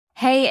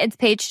Hey, it's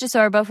Paige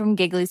DeSorbo from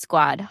Giggly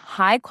Squad.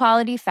 High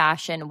quality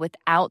fashion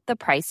without the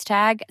price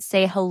tag.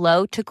 Say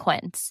hello to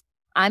Quince.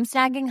 I'm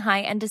snagging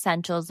high-end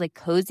essentials like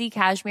cozy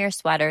cashmere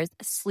sweaters,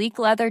 sleek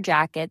leather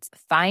jackets,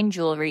 fine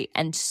jewelry,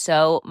 and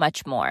so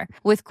much more.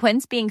 With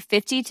Quince being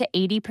 50 to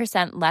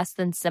 80% less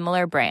than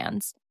similar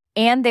brands.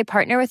 And they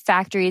partner with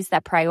factories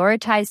that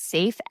prioritize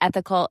safe,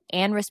 ethical,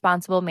 and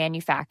responsible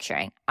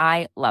manufacturing.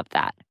 I love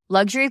that.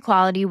 Luxury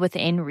quality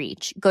within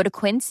reach. Go to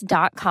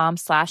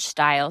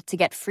quince.com/style to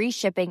get free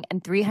shipping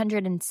and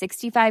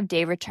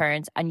 365-day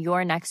returns on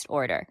your next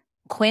order.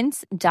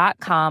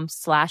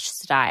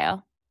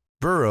 Quince.com/style.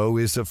 Burrow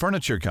is a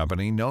furniture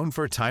company known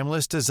for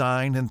timeless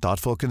design and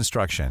thoughtful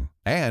construction,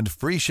 and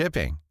free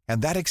shipping,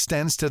 and that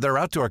extends to their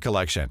outdoor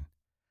collection.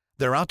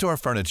 Their outdoor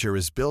furniture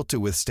is built to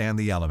withstand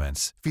the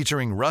elements,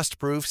 featuring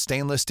rust-proof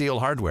stainless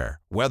steel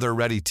hardware,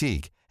 weather-ready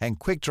teak, and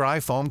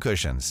quick-dry foam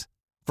cushions.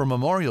 For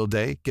Memorial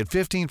Day, get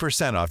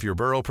 15% off your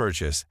Burrow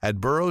purchase at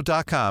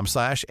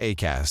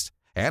burrow.com/acast,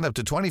 and up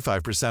to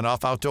 25%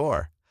 off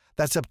outdoor.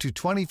 That's up to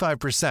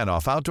 25%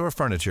 off outdoor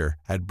furniture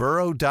at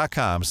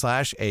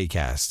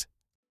burrow.com/acast.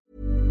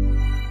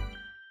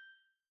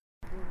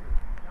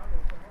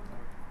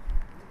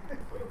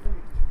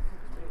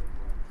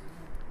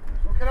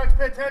 Okay, lads,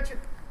 pay attention.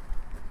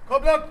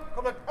 Come look.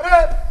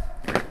 Ahead.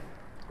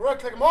 Right,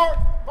 click more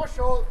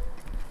shoulder.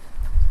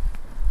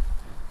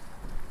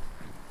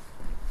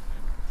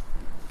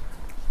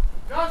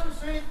 Just to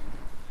see.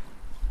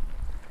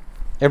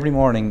 Every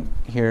morning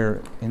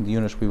here in the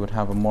unit we would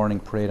have a morning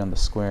parade on the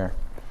square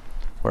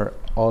where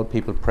all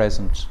people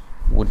present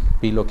would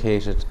be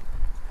located.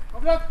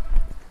 Come look.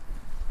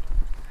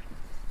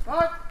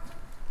 Start.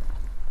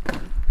 Hey,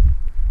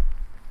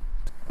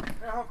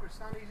 Hawker,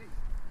 stand easy.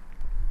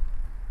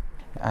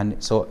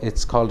 And so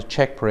it's called a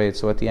check parade.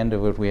 So at the end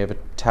of it we have a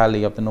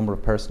tally of the number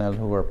of personnel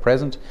who are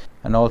present,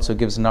 and also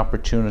gives an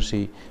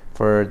opportunity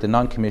for the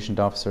non-commissioned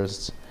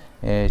officers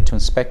to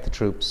inspect the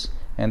troops.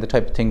 And the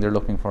type of thing they're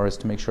looking for is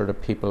to make sure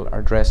that people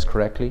are dressed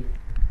correctly.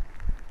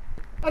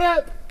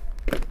 Right,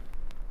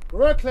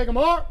 click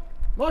more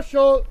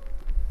shoulder.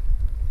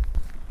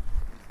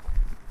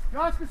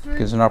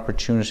 Gives an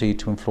opportunity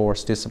to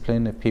enforce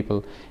discipline if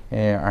people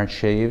aren't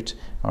shaved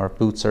or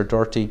boots are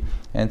dirty.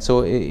 And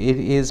so it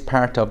is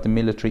part of the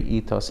military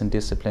ethos and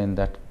discipline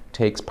that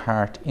takes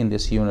part in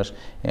this unit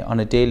on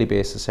a daily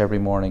basis every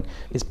morning.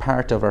 It's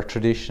part of our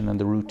tradition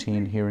and the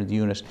routine here in the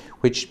unit,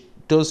 which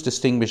does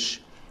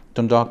distinguish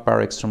Dundalk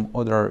Barracks from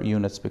other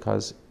units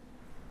because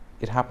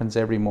it happens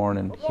every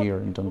morning here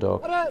in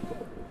Dundalk.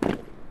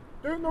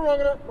 Doing the wrong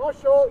in it, more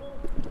shoulder.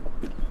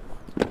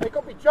 Make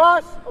up your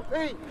Josh or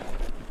Pete.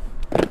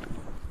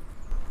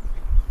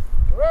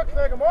 Right,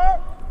 click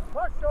more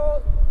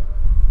shoulder.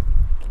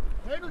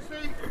 Take the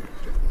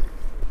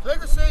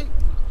seat.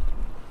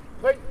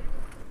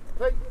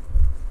 Plate.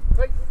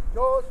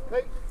 Jaws,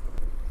 plate.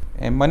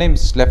 My name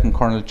is Lieutenant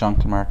Colonel John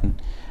Kilmartin.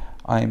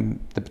 I'm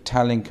the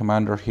battalion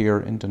commander here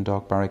in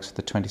Dundalk Barracks of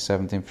the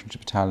 27th Infantry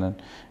Battalion.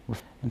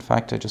 In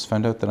fact, I just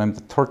found out that I'm the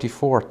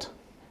 34th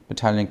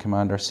battalion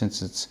commander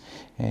since its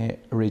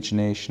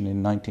origination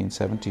in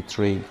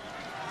 1973.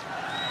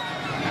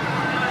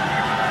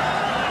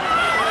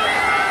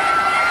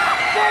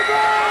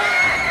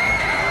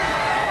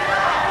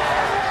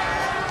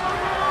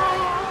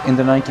 In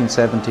the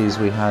 1970s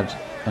we had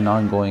an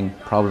ongoing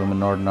problem in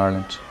Northern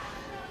Ireland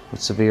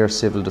with severe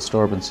civil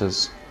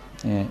disturbances.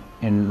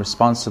 In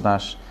response to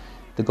that,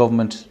 the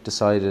government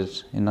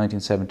decided in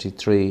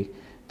 1973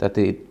 that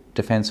the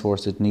Defence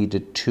Forces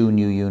needed 2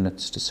 new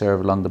units to serve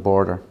along the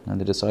border,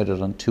 and they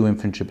decided on 2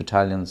 infantry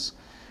battalions,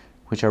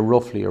 which are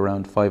roughly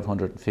around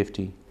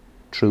 550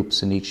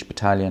 troops in each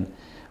battalion.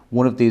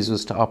 One of these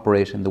was to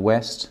operate in the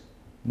west,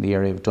 in the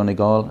area of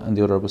Donegal, and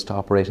the other was to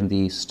operate in the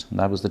east, and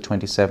that was the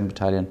 27th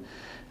Battalion.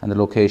 And the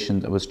location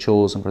that was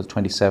chosen for the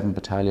 27th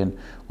Battalion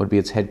would be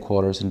its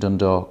headquarters in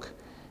Dundalk.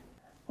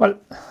 Well,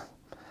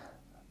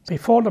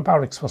 before the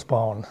barracks was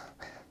born,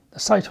 the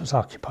site was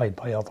occupied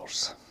by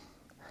others.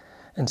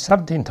 In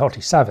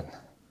 1737,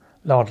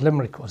 Lord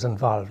Limerick was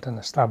involved in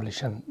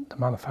establishing the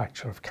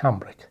manufacture of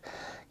cambric.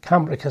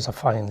 Cambric is a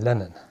fine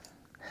linen.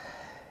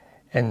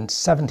 In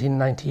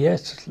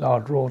 1798,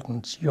 Lord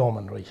Roden's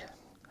Yeomanry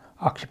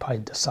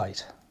occupied the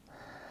site.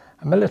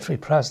 A military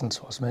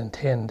presence was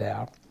maintained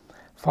there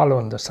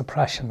following the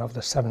suppression of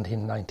the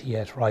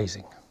 1798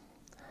 Rising.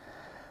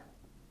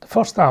 The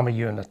first army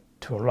unit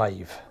to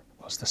arrive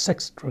was the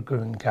 6th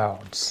Dragoon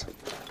Guards,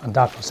 and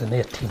that was in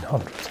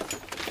 1800.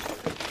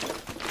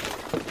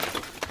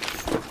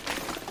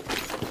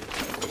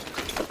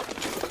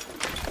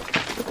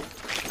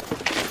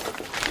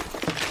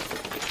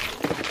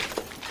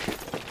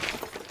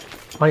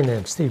 My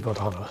name's Steve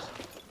O'Donnell,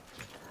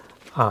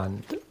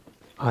 and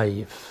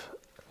I've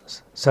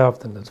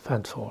served in the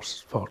Defence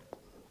Force for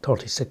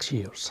 36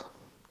 years.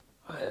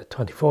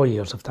 24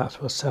 years of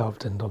that was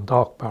served in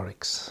Dundalk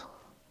Barracks,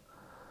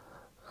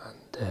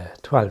 and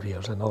 12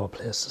 years in other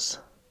places.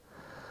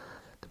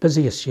 The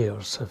busiest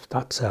years of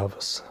that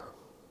service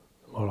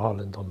were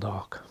all in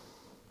Dundalk.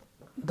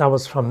 That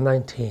was from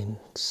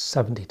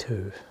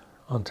 1972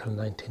 until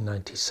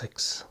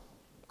 1996.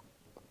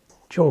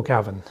 Joe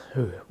Gavin,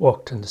 who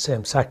worked in the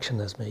same section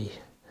as me,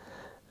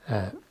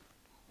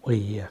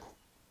 we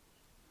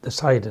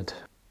decided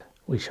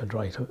we should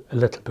write a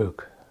little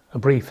book, a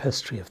brief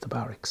history of the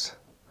barracks.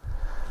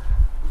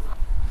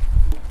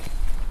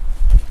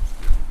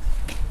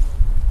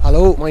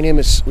 Hello, my name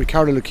is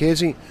Riccardo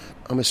Lucchesi.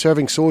 I'm a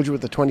serving soldier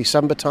with the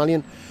 27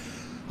 Battalion.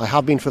 I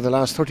have been for the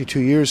last 32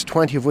 years,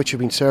 20 of which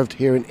have been served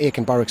here in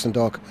Aiken Barracks in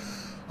Dock.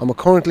 I'm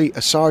currently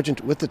a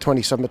sergeant with the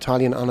 27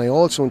 Battalion, and I'm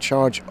also in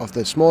charge of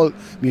the small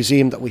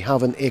museum that we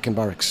have in Aiken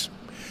Barracks.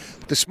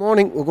 This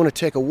morning we're going to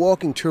take a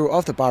walking tour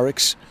of the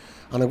barracks,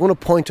 and I'm going to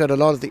point out a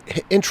lot of the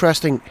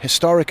interesting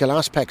historical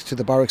aspects to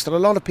the barracks that a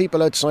lot of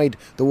people outside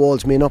the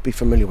walls may not be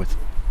familiar with.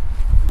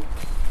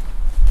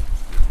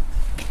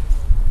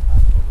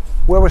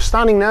 Where we're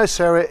standing now,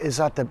 Sarah, is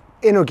at the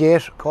inner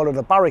gate, called it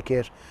the barrack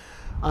gate,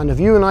 and if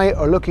you and I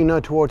are looking now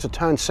towards the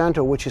town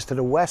centre, which is to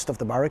the west of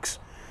the barracks,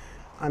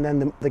 and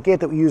then the gate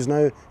that we use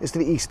now is to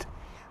the east.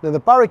 Now the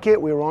barrack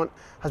gate we're on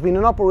has been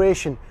in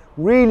operation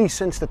really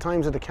since the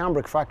times of the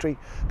cambric factory,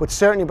 but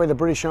certainly by the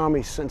British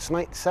Army since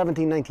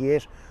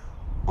 1798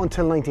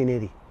 until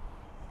 1980.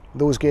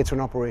 Those gates were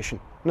in operation.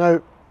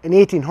 Now in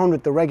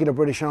 1800 the regular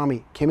British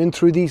Army came in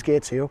through these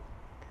gates here,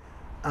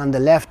 and they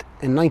left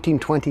in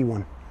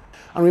 1921.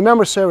 And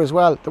remember, Sarah, as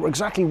well, that we're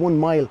exactly 1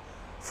 mile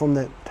from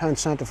the town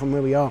centre from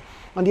where we are.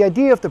 And the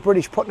idea of the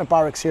British putting the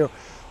barracks here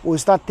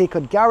was that they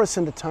could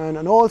garrison the town,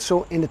 and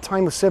also in the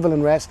time of civil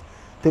unrest,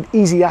 they had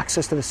easy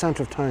access to the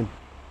centre of town.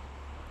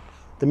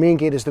 The main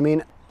gate is the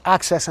main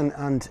access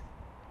and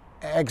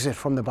exit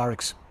from the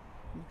barracks.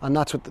 And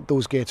that's what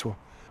those gates were.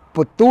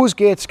 But those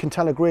gates can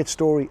tell a great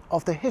story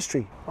of the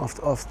history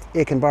of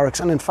Aiken Barracks,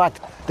 and in fact,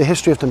 the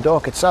history of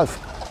Dundalk itself.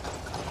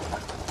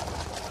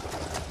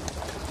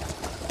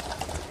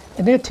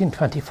 In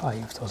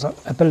 1825, there was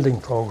a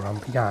building programme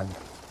began.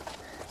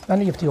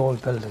 Many of the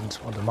old buildings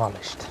were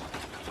demolished,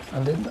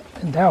 and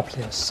in their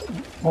place,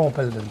 more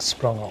buildings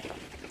sprung up.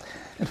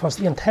 It was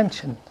the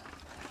intention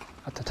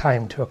at the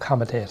time to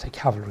accommodate a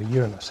cavalry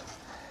unit.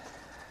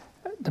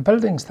 The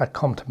buildings that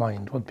come to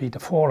mind would be the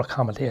 4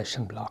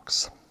 accommodation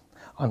blocks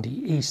on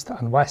the east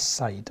and west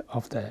side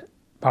of the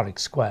barrack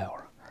square,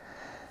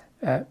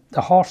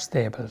 the horse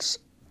stables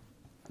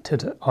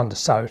on the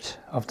south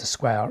of the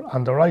square,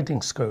 and the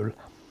riding school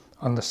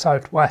on the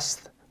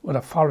southwest with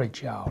a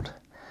forage yard.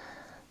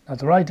 Now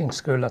the riding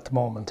school at the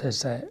moment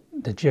is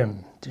the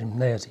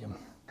gymnasium.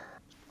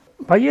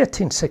 By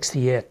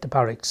 1868 the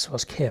barracks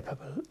was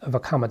capable of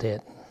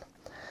accommodating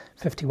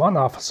 51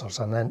 officers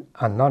and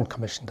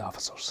non-commissioned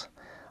officers,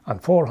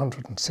 and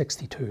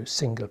 462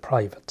 single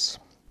privates,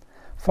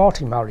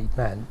 40 married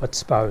men with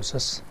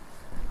spouses,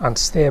 and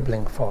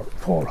stabling for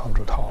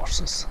 400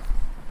 horses.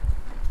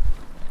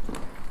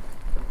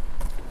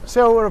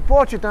 So we've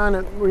brought you down,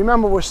 and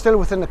remember we're still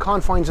within the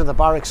confines of the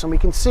barracks, and we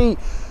can see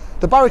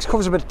the barracks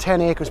covers about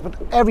 10 acres, but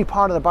every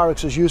part of the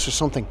barracks is used for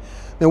something.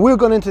 Now we're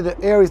going into the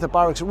areas of the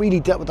barracks that really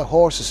dealt with the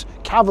horses,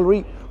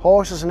 cavalry,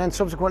 horses, and then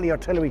subsequently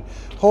artillery.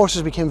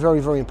 Horses became very,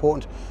 very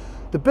important.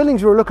 The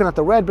buildings we were looking at,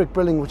 the red brick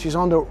building, which is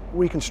under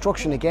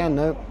reconstruction again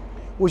now,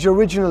 was your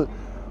original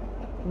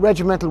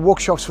regimental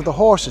workshops for the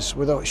horses,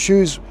 with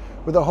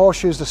the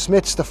horseshoes, the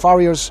smiths, the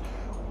farriers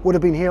would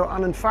have been here.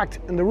 And in fact,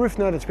 in the roof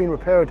now that's been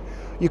repaired,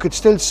 you could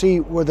still see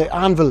where the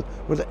anvil,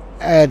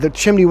 where the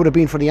chimney would have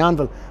been for the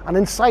anvil. And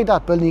inside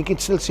that building, you can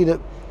still see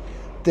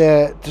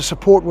the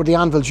support where the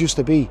anvils used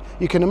to be.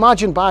 You can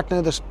imagine back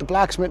now the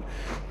blacksmith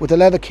with the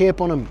leather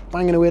cape on him,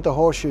 banging away at the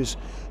horseshoes.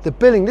 The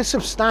building, this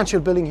substantial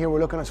building here we're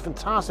looking at, this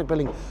fantastic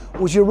building,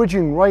 was the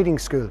original riding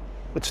school.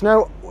 It's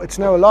now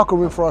a locker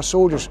room for our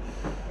soldiers.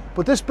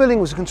 But this building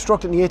was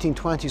constructed in the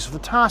 1820s, a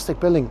fantastic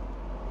building.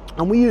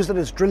 And we used it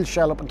as drill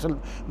shell up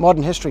until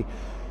modern history.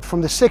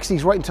 From the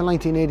 60s right until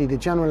 1980, the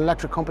General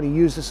Electric Company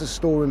used this as a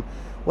storeroom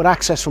with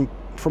access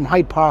from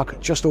Hyde Park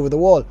just over the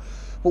wall.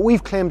 But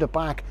we've claimed it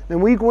back. Now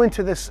when we go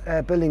into this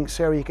building,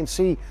 Sarah, you can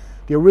see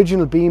the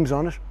original beams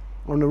on it,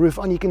 on the roof,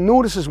 and you can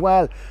notice as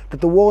well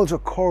that the walls are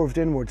curved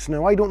inwards.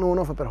 Now I don't know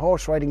enough about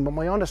horse riding, but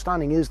my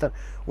understanding is that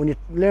when you're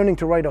learning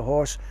to ride a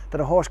horse,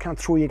 that a horse can't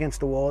throw you against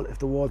the wall if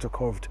the walls are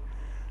curved.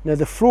 Now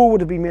the floor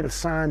would have been made of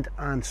sand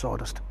and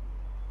sawdust.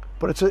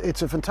 But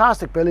it's a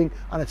fantastic building,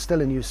 and it's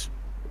still in use.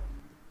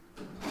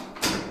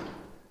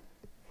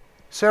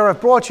 Sarah,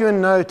 I've brought you in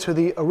now to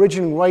the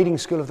original riding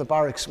school of the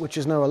barracks, which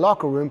is now a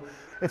locker room.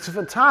 It's a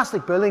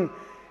fantastic building.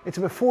 It's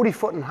about 40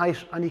 foot in height,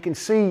 and you can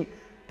see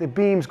the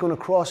beams going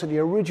across it, the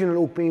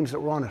original oak beams that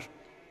were on it.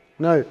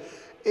 Now,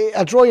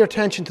 I'll draw your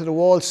attention to the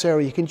walls,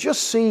 Sarah. You can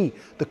just see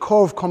the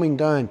curve coming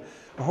down.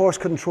 A horse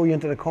couldn't throw you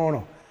into the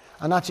corner.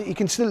 And that's, you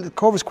can still, the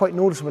curve is quite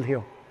noticeable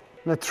here.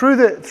 Now through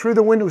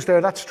the windows there,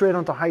 that's straight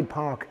onto Hyde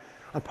Park.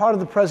 And part of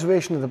the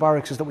preservation of the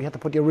barracks is that we had to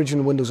put the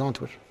original windows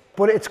onto it.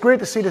 But it's great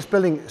to see this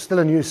building still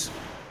in use.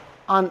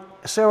 And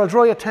Sarah, I'll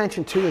draw your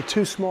attention to the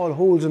 2 small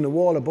holes in the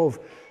wall above.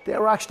 They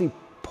are actually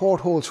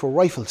portholes for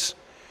rifles.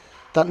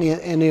 That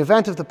in the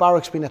event of the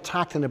barracks being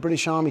attacked in the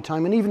British Army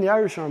time, and even the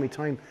Irish Army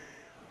time,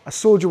 a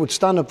soldier would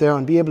stand up there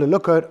and be able to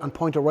look out and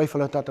point a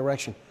rifle out that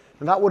direction.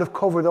 and that would have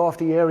covered off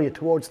the area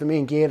towards the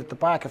main gate at the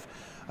back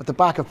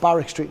of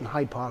Barrack Street in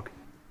Hyde Park.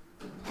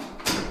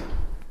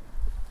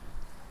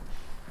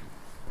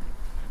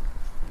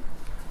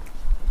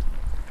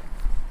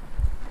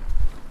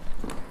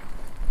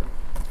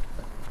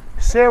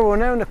 Sarah, we're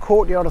now in the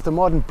courtyard of the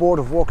Modern Board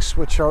of Works,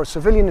 which are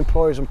civilian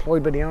employers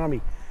employed by the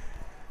Army.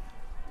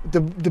 The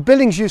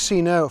buildings you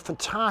see now are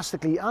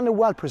fantastically and they're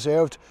well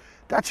preserved.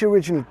 That's the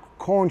original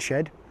corn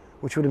shed,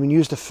 which would have been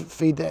used to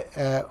feed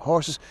the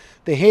horses.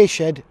 The hay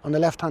shed on the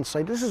left-hand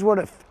side. This is where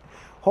the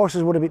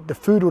horses would have been, the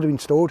food would have been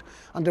stored.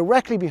 And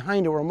directly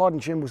behind it, where a modern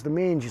gym, was the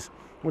manges,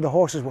 where the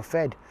horses were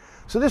fed.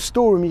 So this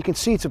storeroom, you can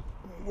see it's an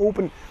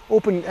open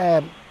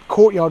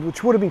courtyard,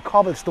 which would have been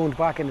cobblestoned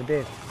back in the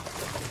day.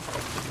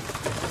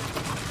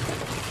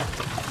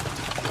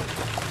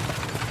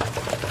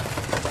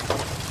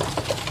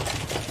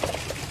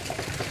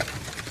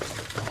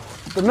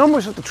 The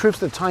numbers of the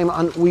troops at the time,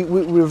 and we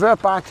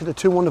revert back to the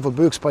two wonderful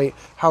books by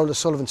Harold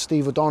O'Sullivan,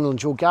 Steve O'Donnell and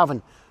Joe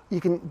Gavin.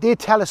 They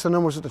tell us the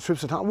numbers of the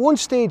troops at the time. At one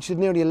stage, there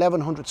were nearly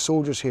 1,100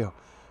 soldiers here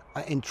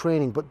in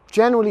training, but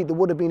generally there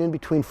would have been in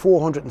between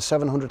 400 and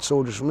 700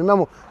 soldiers.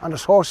 Remember, and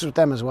there's horses with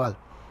them as well.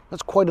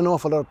 That's quite an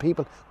awful lot of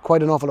people,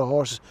 quite an awful lot of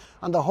horses,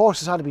 and the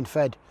horses had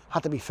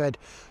to be fed.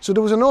 So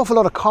there was an awful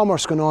lot of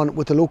commerce going on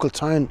with the local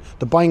town,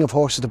 the buying of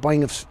horses, the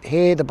buying of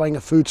hay, the buying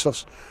of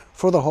foodstuffs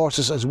for the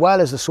horses as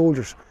well as the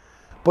soldiers.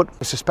 But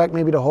I suspect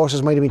maybe the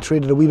horses might have been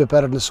treated a wee bit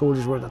better than the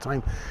soldiers were at the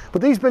time.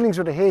 But these buildings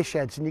are the hay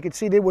sheds, and you can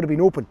see they would have been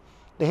open.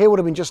 The hay would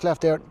have been just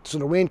left there so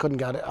the rain couldn't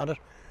get at it.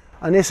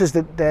 And this is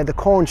the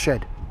corn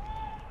shed.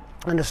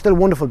 And they're still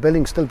wonderful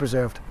buildings, still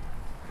preserved.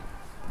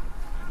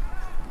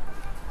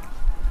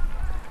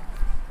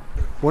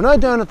 We're now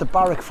down at the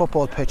Barrack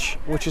football pitch,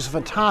 which is a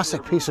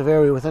fantastic piece of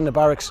area within the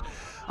barracks.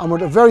 And we're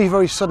at the very,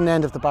 very southern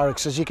end of the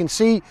barracks. As you can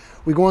see,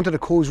 we go onto the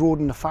Coes Road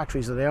and the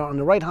factories are there. On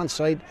the right hand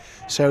side,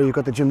 Sarah, you've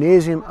got the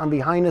gymnasium, and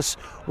behind us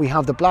we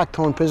have the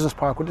Blackthorn Business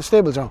Park where the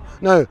stables are.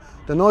 Now,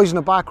 the noise in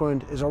the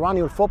background is our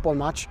annual football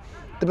match.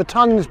 The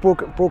battalion is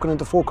broken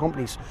into 4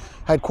 companies.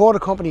 Headquarter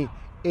Company,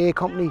 A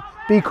Company,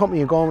 B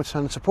Company, and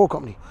Gormitown, and Support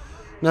Company.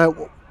 Now,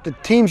 the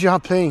teams you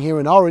have playing here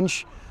in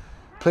orange,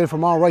 playing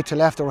from our right to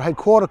left, our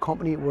Headquarter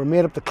Company were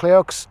made up the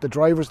clerks, the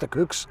drivers, the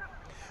cooks,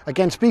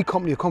 against B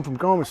Company who come from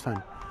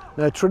Gormitown.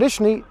 Now,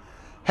 traditionally,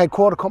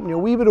 Headquarter Company are a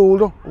wee bit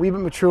older, a wee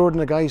bit maturer than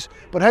the guys,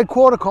 but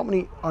Headquarter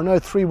Company are now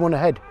 3-1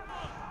 ahead.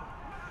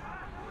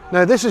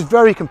 Now, this is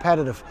very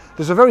competitive.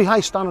 There's a very high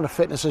standard of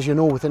fitness, as you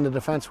know, within the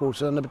Defence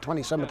Force and the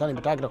 27th Battalion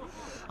Battalion,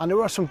 and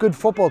there are some good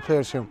football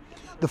players here.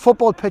 The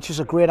football pitch is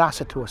a great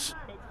asset to us,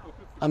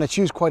 and it's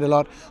used quite a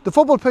lot. The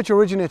football pitch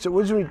originates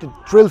originally the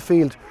drill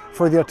field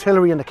for the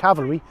artillery and the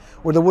cavalry,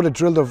 where they would have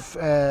drilled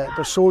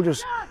their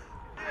soldiers.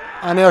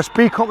 And there's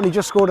B Company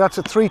just scored. That's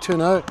a 3-2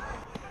 now.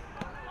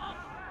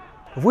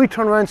 If we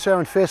turn around, Sarah,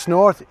 and face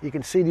north, you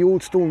can see the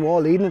old stone wall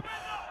leading,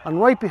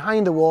 and right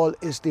behind the wall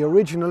is the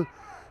original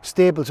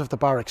stables of the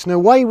barracks. Now,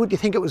 why would you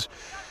think there was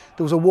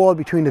a wall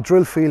between the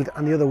drill field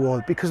and the other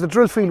wall? Because the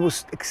drill field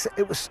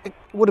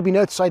would have been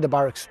outside the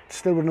barracks,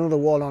 still with another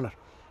wall on it.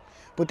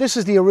 But this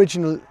is the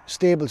original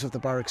stables of the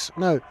barracks.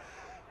 Now,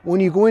 when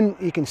you go in,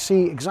 you can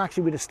see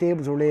exactly where the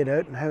stables were laid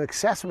out and how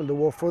accessible they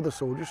were for the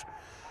soldiers.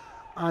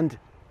 And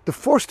the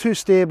first 2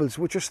 stables,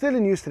 which are still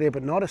in use today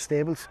but not as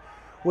stables,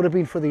 would have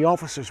been for the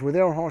officers, where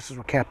their horses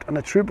were kept, and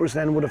the troopers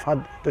then would have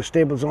had their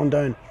stables on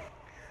down.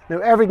 Now,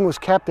 everything was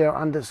kept there,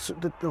 and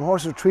the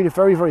horses were treated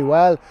very, very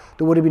well.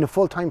 There would have been a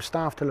full-time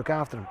staff to look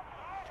after them.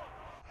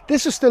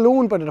 This is still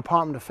owned by the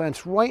Department of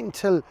Defence right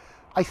until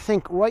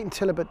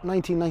about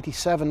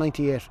 1997,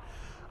 98,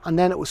 and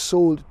then it was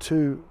sold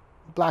to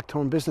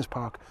Blackthorn Business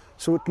Park.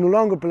 So it no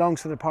longer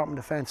belongs to the Department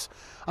of Defence.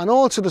 And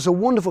also there's a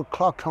wonderful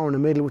clock tower in the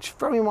middle, which is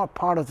very much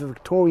part of the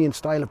Victorian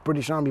style of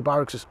British Army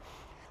barracks.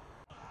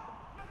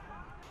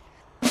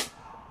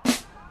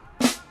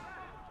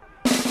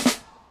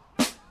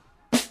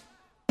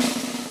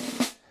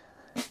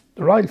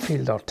 The Royal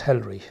Field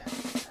Artillery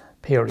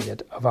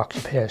period of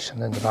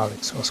occupation in the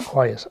barracks was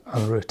quiet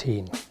and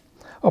routine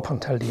up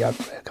until the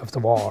outbreak of the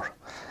war,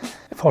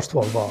 First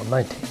World War,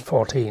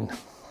 1914.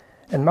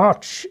 In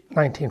March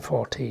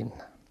 1914,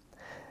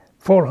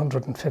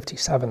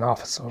 457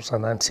 officers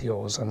and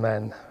NCOs and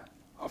men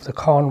of the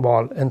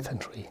Cornwall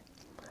Infantry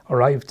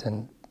arrived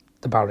in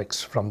the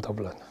barracks from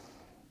Dublin.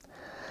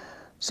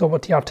 So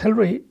with the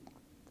artillery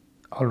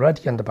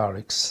already in the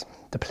barracks,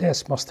 the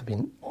place must have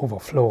been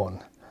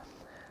overflowing,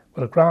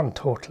 with a grand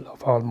total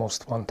of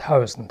almost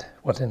 1,000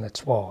 within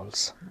its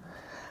walls.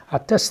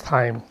 At this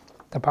time,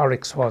 the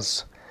barracks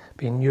was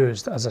being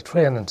used as a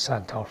training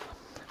centre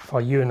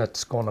for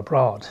units going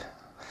abroad.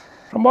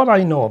 From what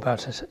I know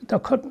about it,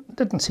 there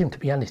didn't seem to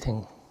be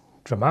anything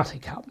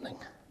dramatic happening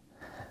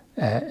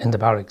in the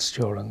barracks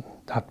during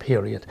that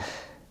period.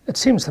 It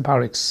seems the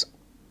barracks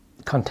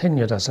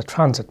continued as a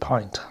transit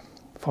point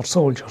for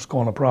soldiers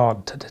going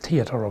abroad to the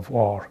theatre of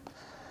war,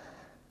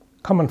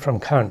 coming from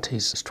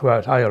counties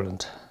throughout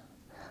Ireland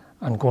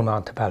and going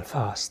on to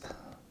Belfast.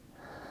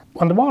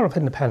 When the War of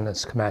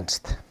Independence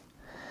commenced,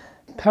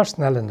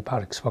 personnel in the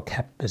barracks were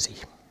kept busy.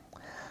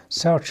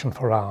 searching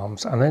for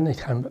arms and any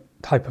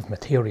type of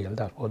material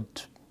that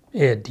would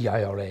aid the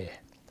IRA.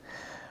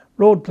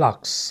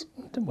 Roadblocks,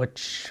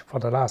 which for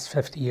the last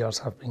 50 years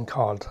have been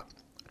called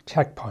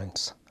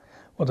checkpoints,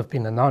 would have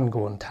been an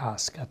ongoing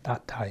task at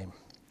that time.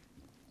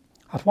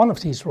 At one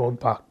of these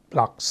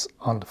roadblocks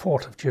on the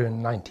 4th of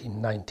June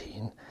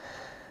 1919,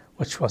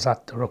 which was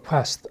at the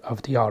request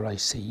of the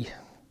RIC,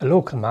 a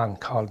local man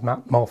called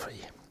Matt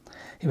Murphy.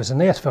 He was a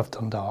native of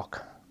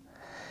Dundalk.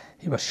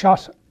 He was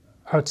shot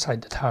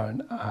outside the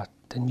town at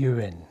the New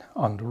Inn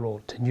on the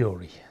road to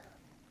Newry.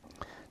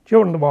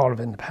 During the War of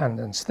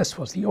Independence, this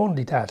was the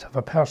only death of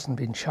a person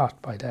being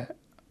shot by the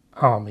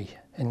army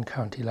in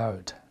County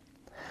Louth.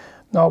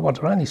 Nor were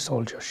there any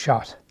soldiers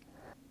shot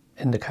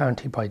in the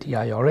county by the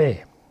IRA.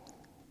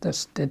 They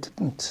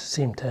didn't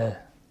seem to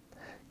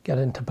get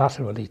into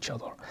battle with each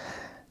other.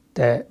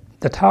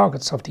 The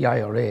targets of the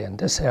IRA in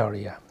this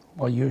area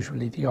were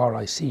usually the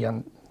RIC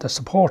and the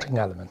supporting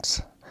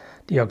elements,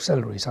 the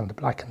auxiliaries and the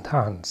Black and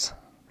Tans.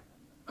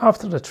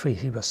 After the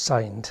treaty was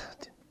signed,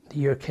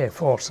 the UK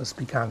forces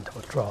began to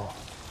withdraw.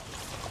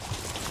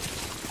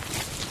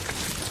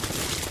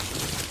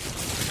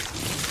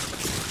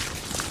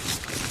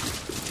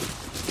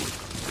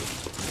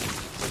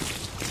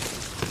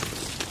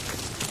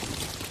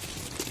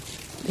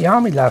 The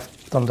army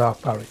left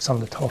Dundalk Barracks on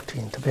the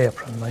 13th of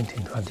April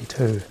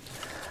 1922,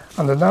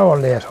 and an hour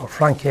later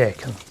Frank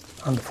Aiken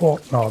and the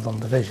 4th Northern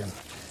Division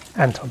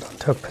entered and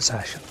took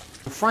possession.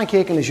 Frank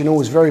Aiken, as you know,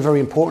 is very, very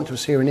important to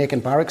us here in Aiken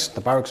Barracks.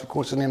 The barracks, of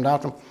course, is named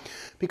after him,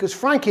 because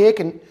Frank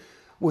Aiken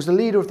was the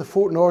leader of the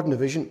 4th Northern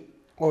Division,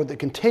 or the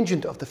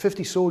contingent of the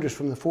 50 soldiers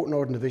from the 4th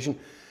Northern Division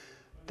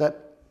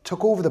that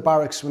took over the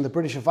barracks when the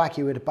British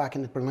evacuated back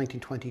in April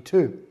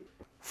 1922.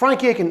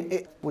 Frank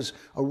Aiken was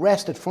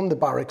arrested from the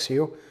barracks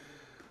here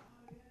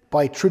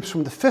by troops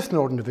from the 5th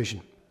Northern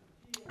Division,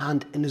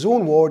 and in his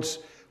own words,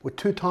 with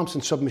 2 Thompson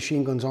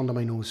submachine guns under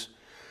my nose.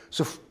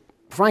 So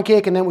Frank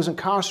Aiken then was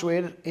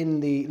incarcerated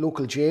in the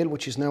local jail,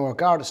 which is now our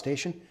Garda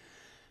station.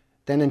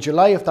 Then in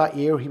July of that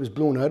year, he was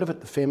blown out of it,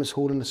 the famous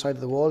hole in the side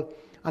of the wall.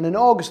 And in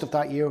August of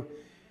that year,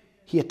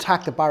 he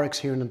attacked the barracks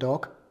here in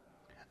Dundalk,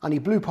 and he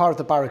blew part of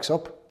the barracks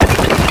up.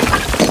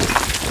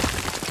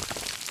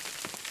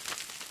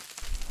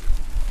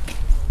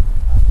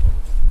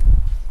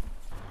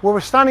 Where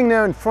we're standing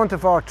now in front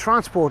of our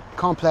transport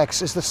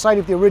complex is the site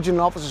of the original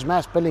Officers'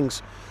 Mess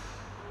buildings.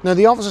 Now,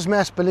 the Officers'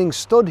 Mess buildings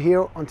stood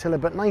here until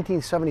about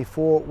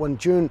 1974, when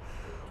during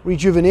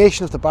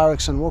rejuvenation of the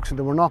barracks and works,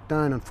 they were knocked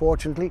down,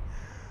 unfortunately.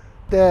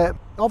 The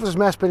Officers'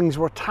 Mess buildings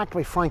were attacked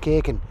by Frank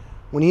Aiken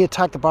when he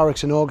attacked the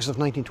barracks in August of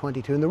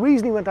 1922. And the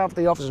reason he went after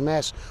the Officers'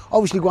 Mess,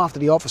 obviously go after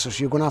the officers,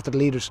 you're going after the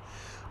leaders,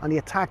 and he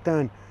attacked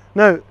down.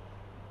 Now, it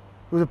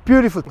was a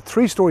beautiful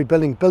 3-storey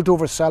building built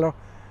over a cellar,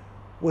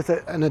 with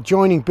an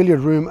adjoining billiard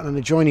room and an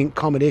adjoining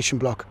accommodation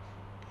block.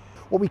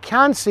 What we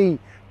can see,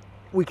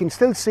 we can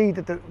still see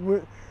that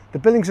the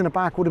buildings in the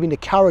back would have been the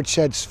carriage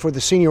sheds for the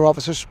senior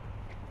officers.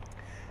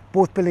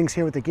 Both buildings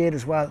here at the gate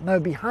as well. Now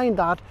behind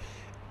that,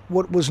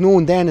 what was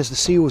known then as the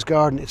CO's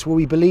garden, it's where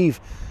we believe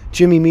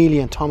Jimmy Mealy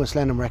and Thomas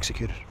Lennon were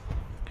executed.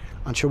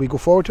 And shall we go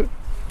forward to it?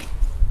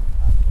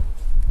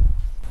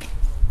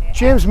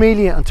 James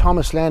Mealy and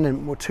Thomas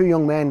Lennon were 2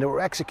 young men that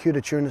were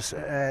executed during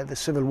the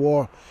Civil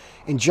War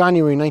in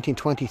January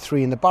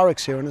 1923 in the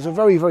barracks here, and it's a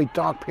very, very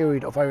dark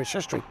period of Irish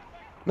history.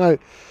 Now,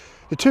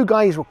 the 2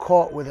 guys were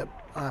caught with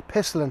a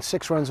pistol and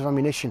 6 rounds of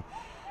ammunition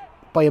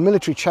by a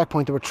military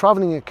checkpoint. They were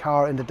travelling in a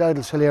car in the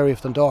Dowdall's Hill area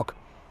of Dundalk.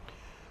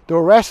 They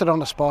were arrested on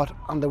the spot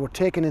and they were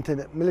taken into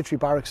the military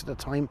barracks at the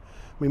time.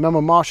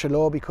 Remember martial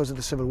law because of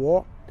the Civil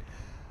War.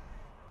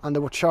 And they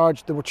were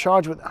charged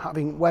with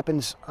having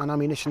weapons and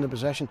ammunition in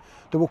possession.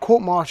 They were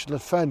court-martialed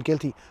and found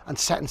guilty and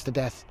sentenced to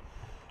death.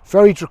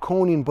 Very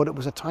draconian, but it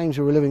was the times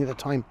we were living at the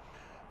time.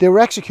 They were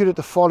executed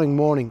the following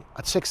morning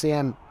at 6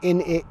 a.m.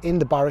 in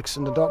the barracks,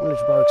 in the Dundalk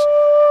military barracks.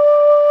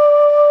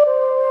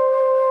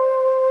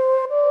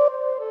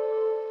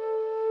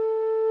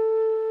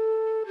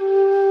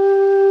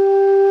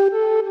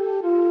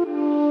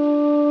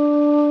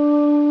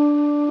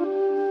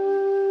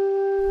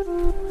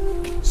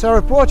 So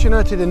I've brought you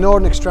now to the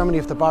northern extremity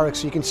of the barracks.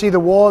 So you can see the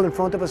wall in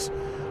front of us,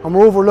 and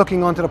we're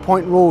overlooking onto the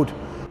Point Road.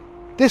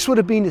 This would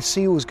have been the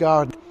CO's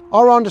garden.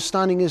 Our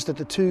understanding is that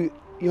the 2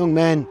 young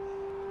men,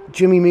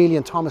 Jimmy Mealy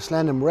and Thomas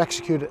Lennon, were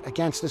executed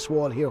against this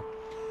wall here.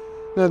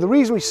 Now the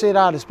reason we say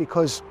that is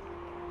because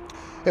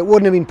it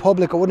wouldn't have been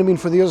public, it wouldn't have been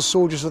for the other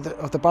soldiers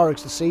of the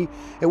barracks to see.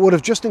 It would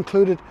have just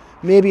included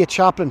maybe a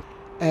chaplain,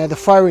 the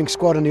firing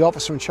squad and the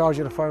officer in charge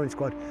of the firing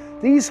squad.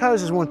 These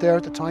houses weren't there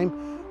at the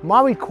time.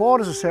 Married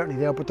quarters are certainly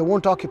there, but they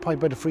weren't occupied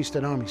by the Free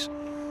State armies.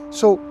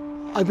 So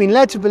I've been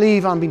led to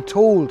believe and been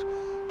told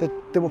that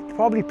they were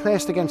probably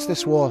placed against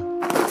this wall,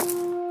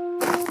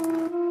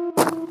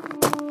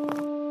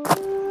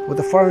 with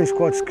the firing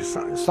squad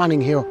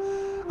standing here,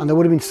 and there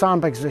would have been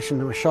sandbag position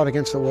that were shot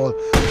against the wall.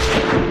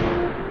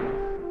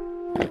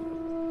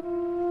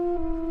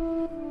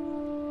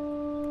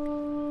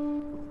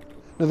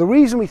 Now the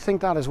reason we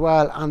think that as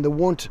well, and they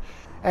weren't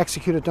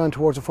executed down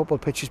towards the football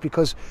pitch, is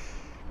because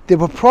They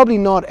were probably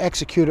not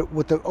executed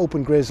with the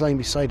open graze line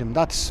beside them.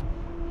 That's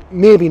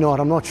maybe not,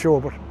 I'm not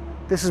sure, but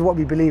this is what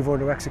we believe where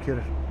they were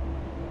executed.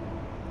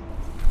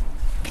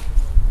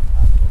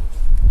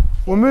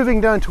 We're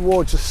moving down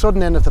towards the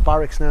southern end of the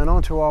barracks now and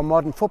onto our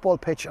modern football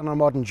pitch and our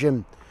modern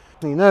gym.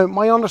 Now,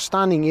 my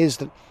understanding is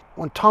that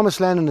when Thomas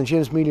Lennon and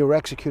James Melia were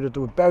executed, they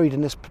were buried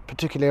in this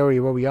particular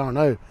area where we are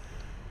now.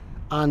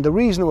 And the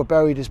reason they were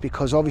buried is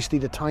because obviously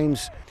the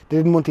Times, they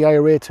didn't want the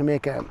IRA to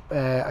make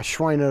a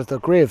shrine out of their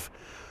grave.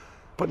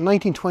 But in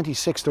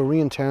 1926 they were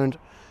reinterred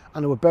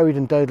and they were buried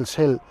in Dowdall's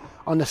Hill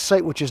on the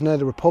site which is now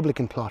the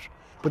Republican plot.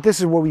 But this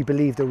is where we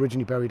believe they were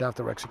originally buried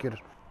after they were executed.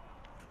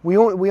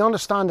 We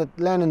understand that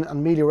Lennon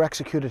and Melia were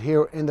executed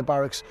here in the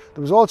barracks.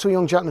 There was also a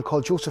young gentleman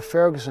called Joseph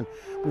Ferguson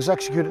who was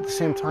executed at the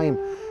same time,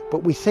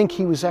 but we think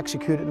he was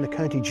executed in the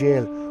county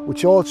jail,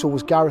 which also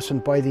was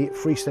garrisoned by the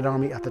Free State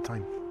Army at the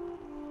time.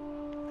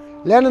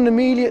 Lennon and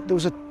Melia, there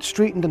was a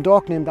street in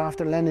Dundalk named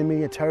after Lennon and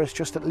Melia Terrace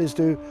just at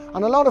Lisdoo,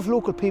 and a lot of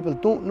local people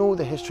don't know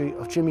the history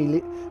of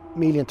Jimmy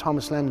Melia and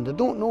Thomas Lennon. They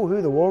don't know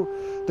who they were.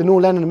 They know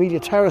Lennon and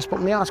Melia Terrace, but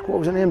when they ask what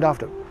was it named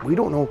after, we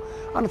don't know.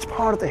 And it's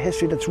part of the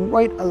history that's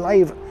right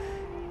alive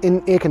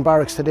in Aiken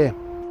Barracks today.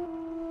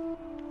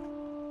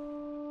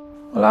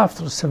 Well,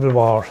 after the Civil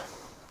War,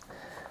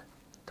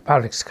 the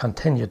barracks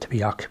continued to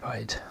be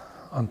occupied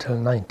until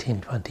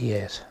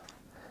 1928.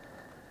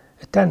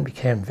 It then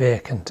became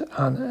vacant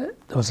and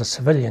there was a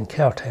civilian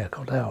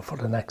caretaker there for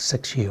the next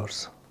 6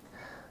 years.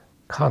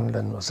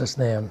 Conlon was his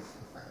name,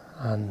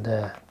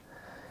 and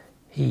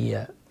he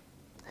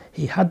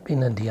had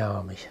been in the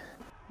army.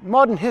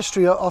 Modern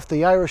history of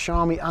the Irish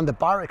Army and the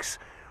barracks.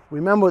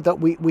 Remember that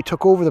we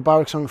took over the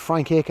barracks on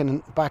Frank Aiken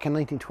back in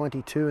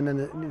 1922, and then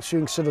the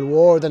ensuing Civil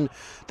War, then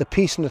the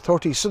peace in the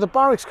 30s. So the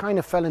barracks kind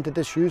of fell into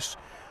disuse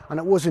and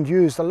it wasn't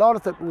used. A lot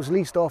of it was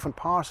leased off in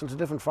parcels to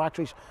different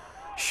factories.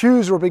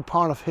 Shoes were a big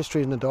part of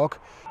history in the dock,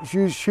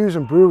 shoes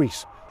and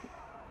breweries.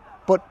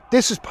 But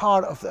this is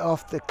part of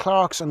the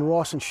Clark's and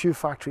Rawson shoe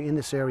factory in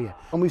this area.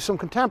 And we've some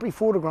contemporary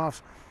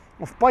photographs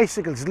of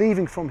bicycles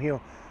leaving from here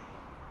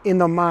in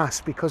their mass,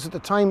 because at the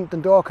time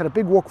Dundalk had a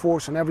big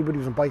workforce and everybody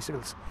was on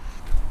bicycles.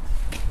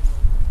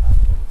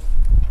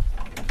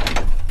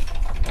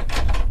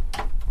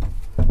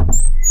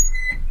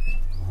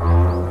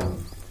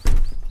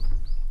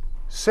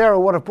 Sarah,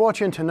 what I've brought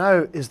you into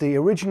now is the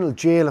original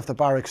jail of the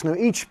barracks. Now,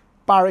 each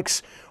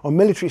barracks or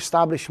military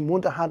establishment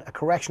would have had a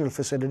correctional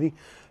facility.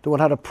 They would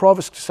have had a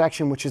provost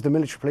section, which is the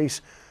military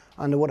police,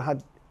 and they would have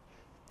had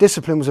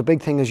discipline was a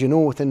big thing, as you know,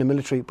 within the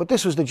military. But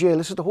this was the jail.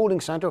 This is the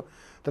holding centre,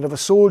 that if a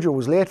soldier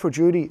was late for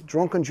duty,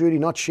 drunk on duty,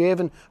 not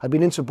shaven, had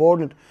been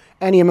insubordinate,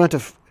 any amount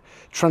of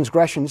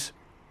transgressions,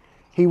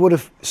 he would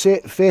have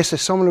faced a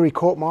summary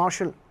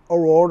court-martial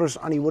or orders,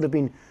 and he would have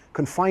been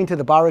confined to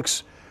the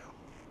barracks,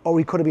 or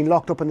he could have been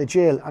locked up in the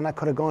jail, and that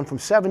could have gone from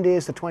 7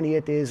 days to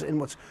 28 days in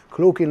what's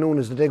colloquially known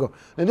as the digger.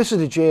 Now, this is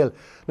the jail.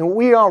 Now,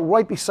 we are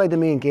right beside the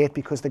main gate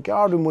because the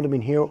guard room would have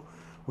been here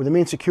where the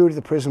main security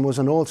of the prison was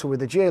and also where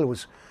the jail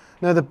was.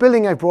 Now, the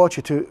building I brought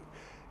you to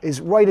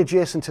is right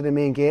adjacent to the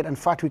main gate. In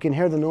fact, we can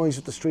hear the noise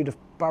of the street of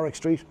Barrack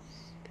Street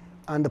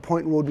and the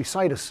Point Road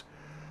beside us.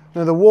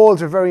 Now, the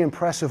walls are very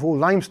impressive, old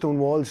limestone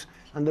walls,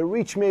 and they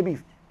reach maybe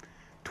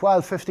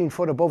 12, 15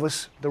 foot above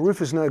us. The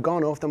roof is now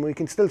gone off them, we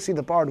can still see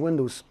the barred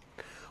windows.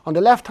 On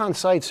the left-hand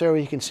side,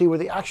 Sarah, you can see where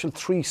the actual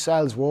 3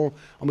 cells were,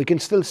 and we can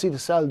still see the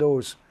cell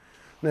doors.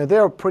 Now,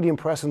 they're pretty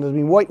impressive. They've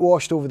been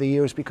whitewashed over the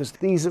years because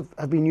these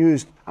have been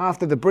used.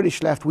 After the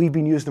British left, we've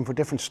been using them for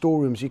different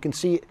storerooms. You can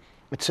see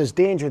it says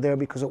danger there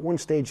because at one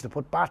stage they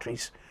put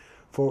batteries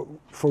for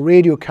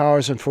radio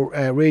cars and for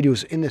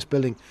radios in this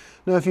building.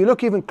 Now, if you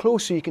look even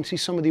closer, you can see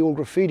some of the old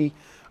graffiti,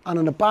 and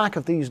on the back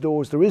of these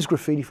doors, there is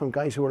graffiti from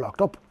guys who were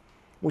locked up,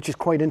 which is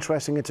quite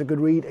interesting. It's a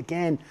good read.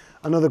 Again,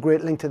 another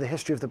great link to the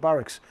history of the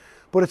barracks.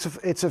 But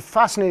it's a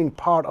fascinating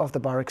part of the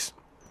barracks.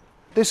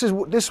 This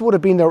would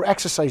have been their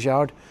exercise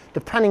yard.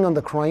 Depending on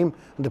the crime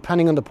and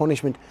depending on the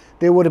punishment,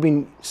 they would have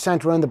been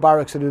sent around the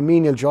barracks to do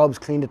menial jobs,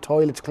 clean the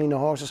toilets, clean the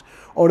horses,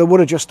 or they would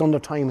have just done their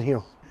time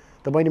here.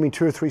 There might have been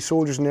 2 or 3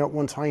 soldiers in there at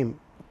one time.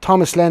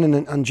 Thomas Lennon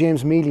and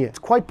James Melia, it's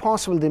quite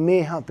possible they may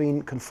have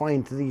been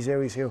confined to these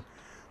areas here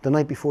the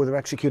night before they were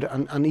executed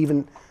and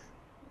even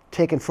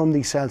taken from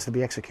these cells to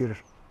be executed.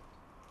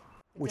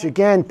 Which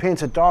again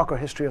paints a darker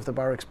history of the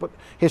barracks, but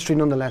history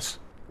nonetheless.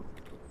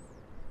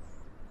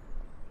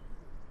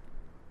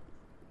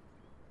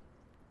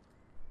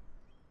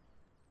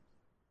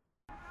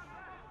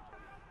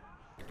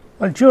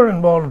 Well,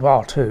 during World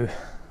War II,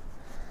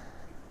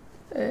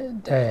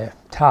 the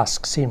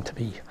task seemed to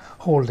be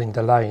holding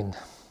the line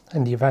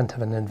in the event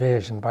of an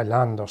invasion by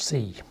land or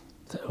sea.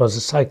 There was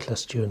a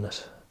cyclist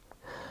unit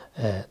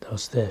that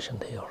was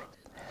stationed here.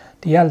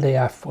 The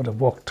LDF would have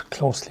worked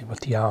closely with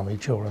the Army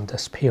during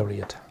this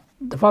period.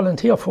 The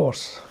volunteer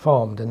force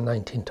formed in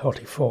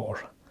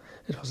 1934.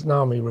 It was an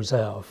Army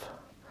reserve,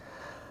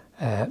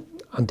 and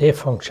they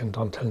functioned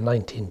until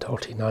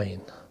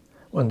 1939,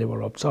 when they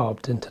were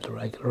absorbed into the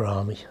regular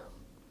Army.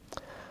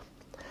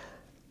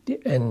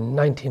 In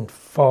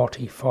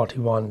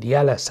 1940-41, the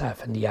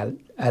LSF and the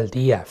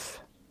LDF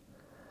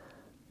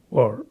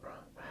were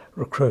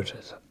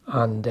recruited,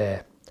 and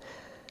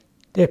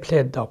they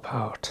played their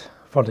part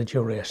for the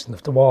duration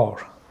of the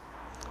war.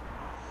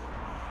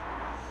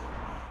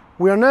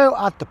 We are now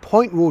at the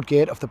Point Road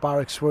gate of the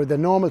barracks, where the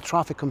normal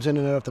traffic comes in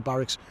and out of the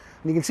barracks.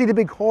 And you can see the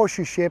big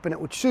horseshoe shape in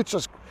it, which suits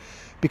us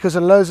because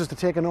it allows us to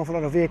take an awful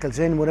lot of vehicles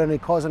in without any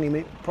cause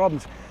any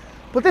problems.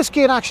 But this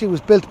gate actually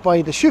was built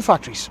by the shoe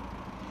factories.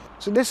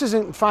 So this is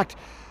in fact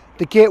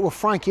the gate with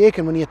Frank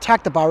Aiken when he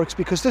attacked the barracks,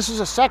 because this is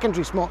a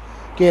secondary small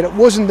gate. It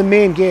wasn't the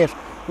main gate.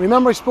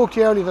 Remember I spoke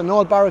to you earlier that in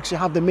all barracks you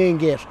have the main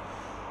gate.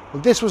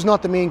 Well, this was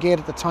not the main gate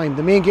at the time.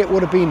 The main gate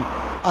would have been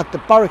at the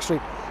Barrack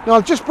Street. Now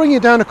I'll just bring you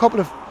down a couple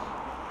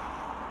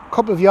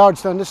of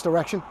yards down this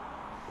direction,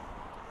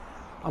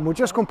 and we're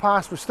just going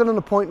past. We're still on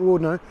the Point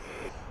Road now,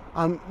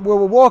 and where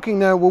we're walking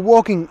now, we're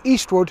walking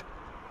eastward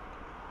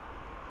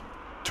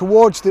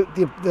towards the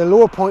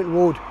lower Point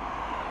Road.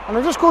 And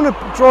I'm just going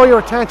to draw your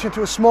attention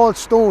to a small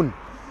stone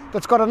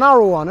that's got an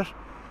arrow on it,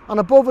 and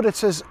above it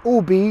says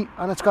OB,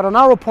 and it's got an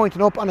arrow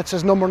pointing up and it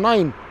says number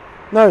 9.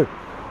 Now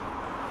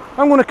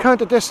I'm going to count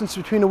the distance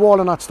between the wall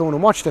and that stone,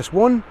 and watch this.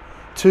 1,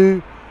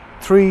 2,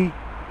 3,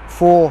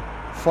 4,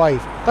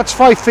 5. That's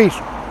 5 feet.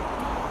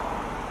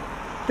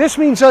 This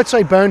means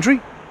outside boundary.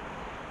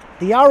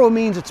 The arrow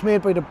means it's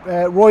made by the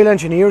Royal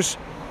Engineers,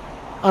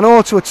 and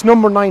also it's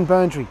number 9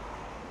 boundary.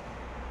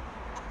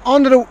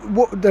 Under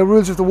the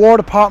rules of the War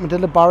Department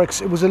in the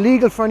barracks, it was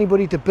illegal for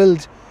anybody to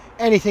build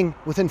anything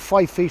within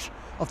 5 feet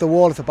of the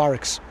wall of the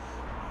barracks.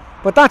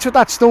 But that's what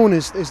that stone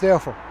is there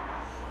for.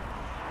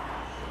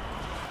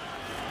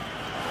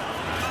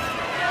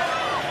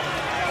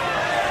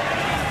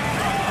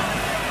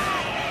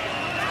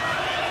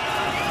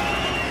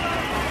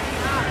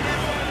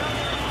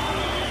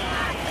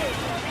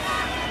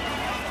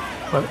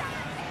 Well,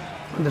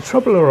 when the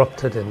trouble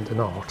erupted in the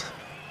north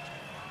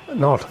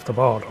of the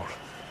border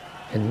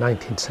in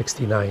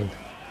 1969,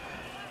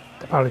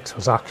 the barracks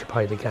was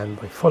occupied again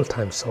by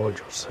full-time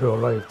soldiers who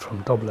arrived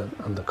from Dublin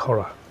and the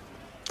Curragh.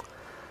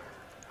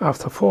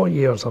 After 4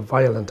 years of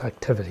violent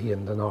activity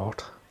in the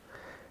north,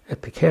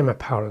 it became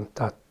apparent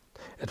that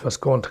it was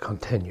going to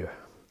continue,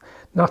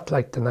 not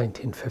like the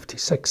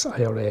 1956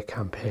 IRA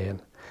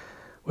campaign,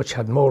 which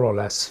had more or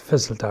less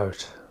fizzled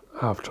out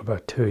after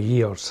about 2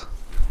 years.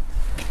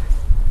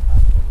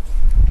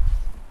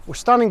 We're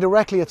standing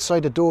directly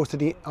outside the door to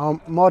the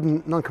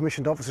modern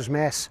non-commissioned officers'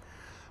 mess.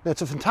 Now,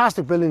 it's a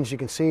fantastic building, as you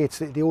can see. It's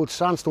the old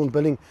sandstone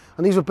building,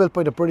 and these were built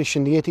by the British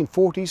in the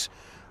 1840s.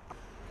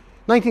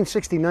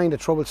 1969 the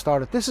trouble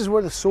started. This is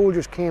where the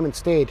soldiers came and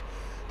stayed.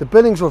 The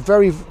buildings were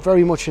very,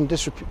 very much in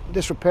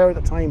disrepair at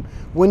the time.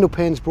 Window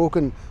panes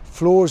broken,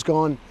 floors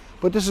gone,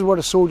 but this is where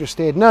the soldiers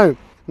stayed. Now,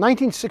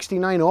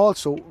 1969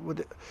 also,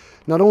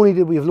 not only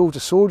did we have loads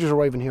of soldiers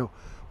arriving here,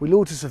 we had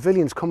loads of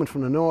civilians coming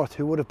from the north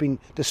who would have been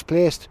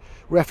displaced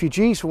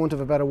refugees, for want of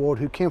a better word,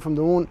 who came from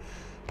their own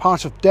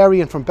parts of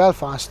Derry and from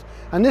Belfast,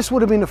 and this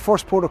would have been the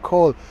first port of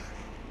call.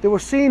 They were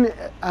seen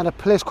at a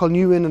place called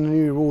New Inn on the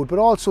New Road, but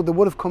also they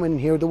would have come in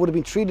here, they would have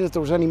been treated if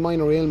there was any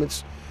minor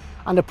ailments,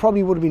 and they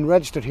probably would have been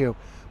registered here.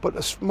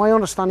 But my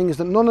understanding is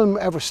that none of them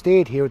ever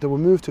stayed here. They were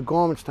moved to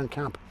Gormanston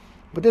Camp.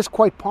 But this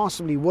quite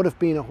possibly would have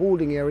been a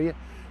holding area.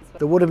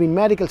 There would have been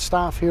medical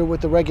staff here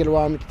with the regular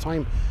army at the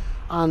time,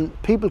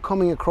 and people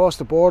coming across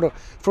the border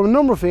from a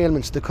number of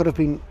ailments. They could have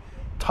been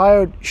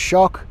tired,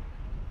 shock,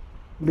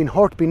 been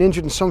hurt, been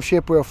injured in some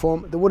shape, way or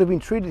form. They would have been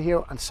treated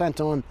here and sent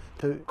on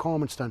to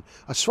Gormanston.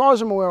 As far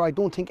as I'm aware, I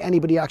don't think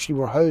anybody actually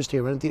were housed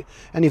here,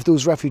 any of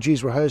those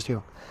refugees were housed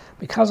here.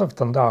 Because of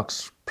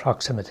Dundalk's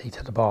proximity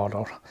to the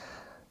border,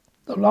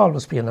 there will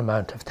always be an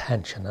amount of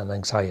tension and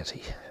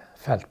anxiety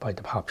felt by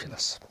the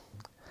populace,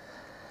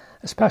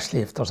 especially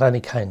if there's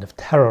any kind of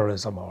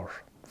terrorism or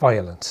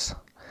violence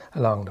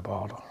along the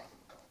border.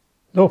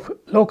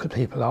 Local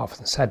people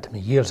often said to me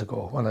years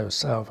ago when I was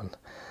serving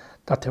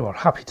that they were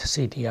happy to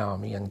see the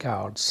army and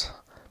guards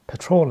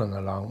patrolling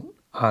along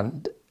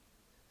and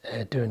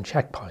doing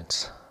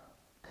checkpoints.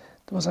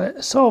 There was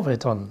a survey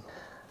done,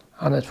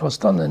 and it was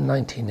done in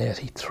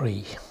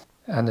 1983,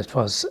 and it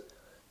was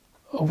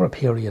over a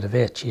period of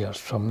 8 years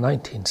from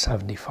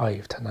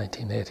 1975 to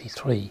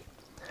 1983,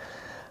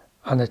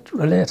 and it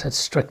related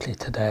strictly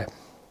to the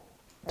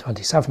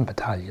 27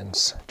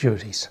 battalions'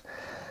 duties,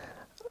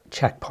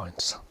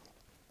 checkpoints.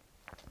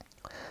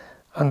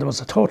 And there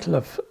was a total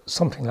of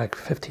something like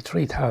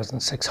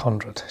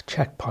 53,600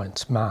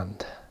 checkpoints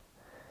manned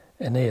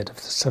in aid of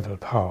the civil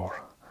power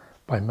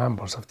by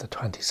members of the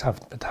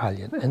 27th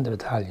Battalion in the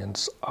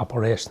battalion's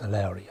operational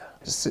area.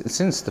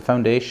 Since the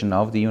foundation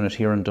of the unit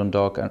here in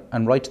Dundalk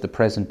and right to the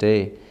present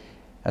day,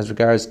 as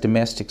regards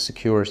domestic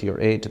security or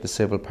aid to the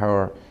civil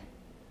power,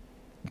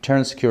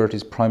 internal security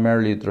is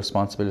primarily the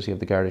responsibility of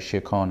the Garda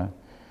Síochána,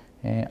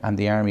 and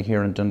the Army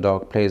here in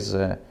Dundalk plays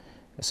a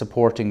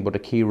supporting but a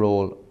key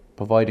role,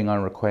 providing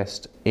on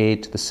request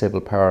aid to the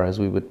civil power as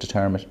we would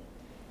determine it.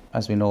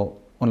 As we know,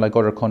 unlike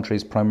other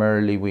countries,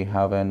 primarily we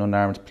have an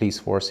unarmed police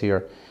force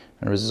here,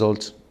 and as a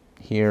result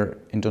here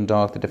in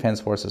Dundalk the Defence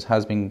Forces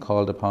has been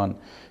called upon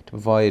to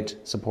provide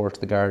support to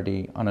the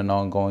Gardaí on an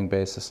ongoing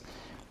basis.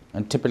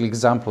 And typical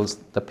examples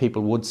that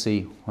people would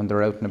see when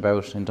they're out and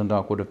about in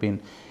Dundalk would have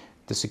been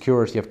the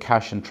security of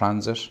cash in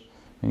transit.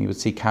 And you would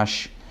see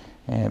cash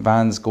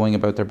vans going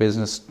about their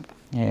business.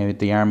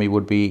 The army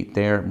would be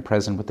there and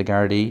present with the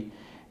Gardaí.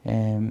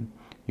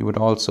 You would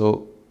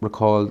also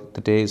recall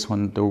the days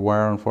when there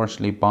were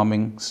unfortunately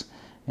bombings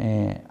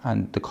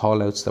and the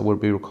call-outs that would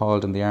be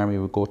recalled, and the army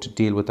would go to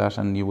deal with that,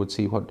 and you would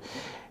see what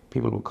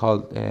people would call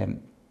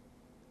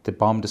the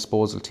bomb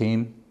disposal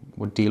team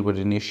would deal with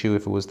an issue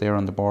if it was there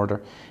on the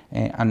border,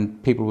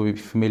 and people would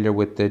be familiar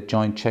with the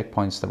joint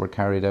checkpoints that were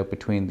carried out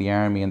between the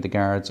army and the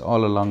guards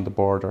all along the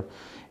border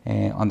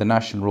on the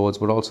national roads,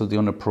 but also the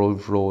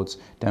unapproved roads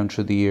down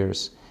through the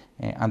years,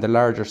 and the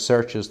larger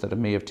searches that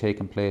may have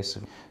taken place.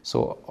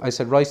 So I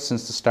said right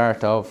since the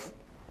start of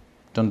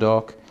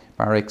Dundalk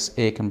Barracks,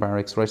 Aiken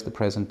Barracks, right to the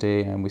present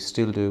day, and we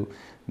still do,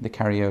 they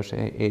carry out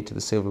aid to the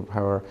civil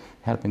power,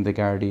 helping the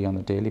Gardaí on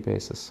a daily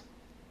basis.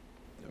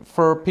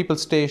 For people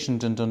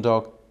stationed in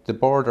Dundalk, the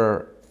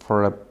border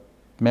for a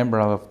member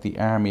of the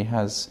army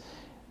has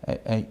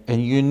a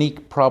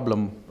unique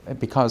problem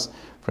because,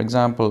 for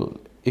example,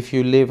 if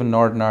you live in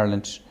Northern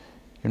Ireland,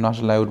 you're not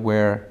allowed to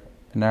wear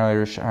an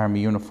Irish Army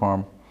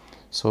uniform.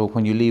 So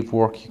when you leave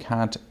work, you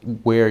can't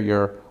wear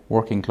your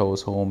working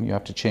clothes home. You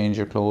have to change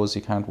your clothes.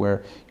 You can't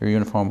wear your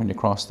uniform when you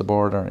cross the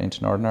border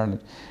into Northern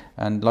Ireland.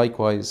 And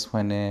likewise,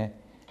 when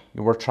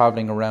you were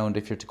travelling around,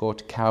 if you're to go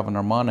to Cavan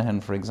or Monaghan,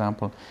 for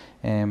example,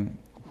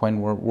 when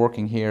we're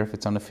working here, if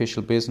it's on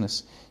official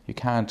business, you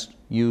can't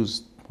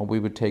use what we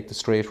would take the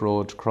straight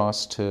road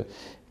across to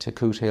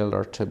Cootehill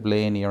or to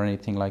Blaney or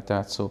anything like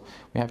that. So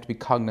we have to be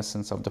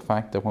cognizant of the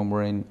fact that when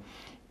we're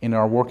in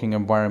our working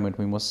environment,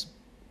 we must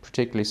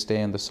particularly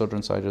stay on the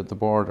southern side of the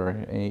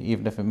border,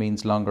 even if it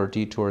means longer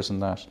detours than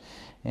that.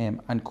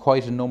 And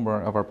quite a number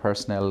of our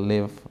personnel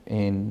live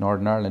in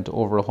Northern Ireland,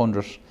 over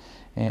 100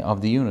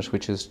 of the unit,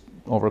 which is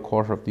over a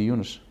quarter of the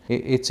unit.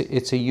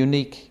 It's a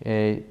unique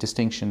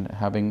distinction,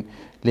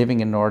 living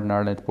in Northern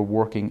Ireland but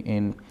working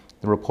in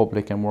the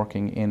Republic and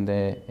working in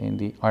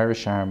the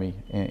Irish Army.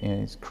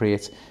 It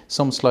creates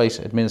some slight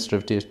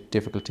administrative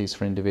difficulties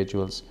for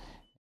individuals.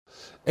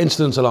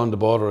 Incidents along the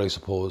border, I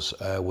suppose,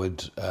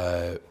 would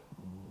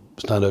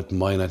stand out in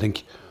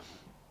mind.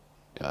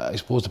 I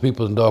suppose the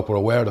people in Dundalk were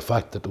aware of the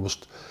fact that there was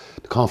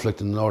the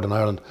conflict in Northern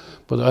Ireland,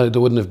 but they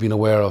wouldn't have been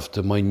aware of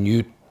the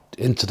minute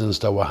incidents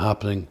that were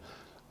happening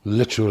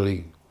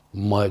literally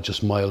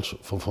just miles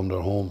from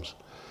their homes.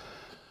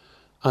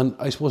 And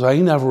I suppose I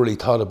never really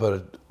thought about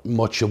it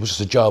much. It was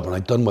just a job, and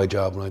I'd done my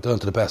job, and I'd done it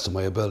to the best of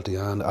my ability,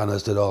 and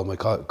as did all my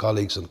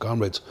colleagues and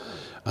comrades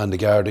and the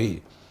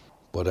Gardaí.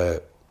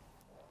 But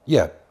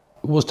yeah, it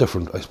was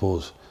different, I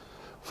suppose,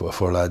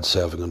 for lads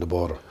serving on the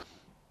border.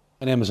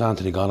 My name is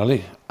Anthony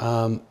Connolly.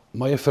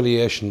 My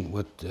affiliation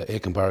with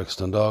Aiken Barracks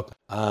Dundalk.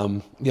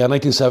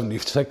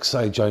 1976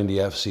 I joined the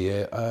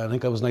FCA. I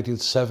think I was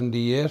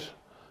 1978.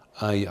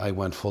 I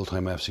went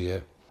full-time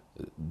FCA.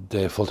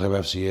 The full-time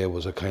FCA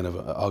was a kind of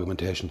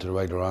augmentation to the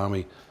regular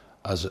army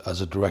as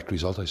a direct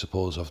result, I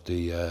suppose, of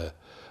the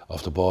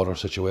border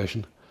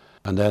situation.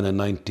 And then in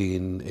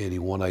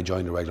 1981 I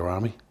joined the regular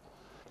army.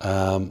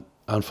 And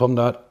from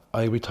that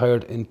I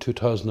retired in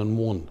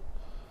 2001.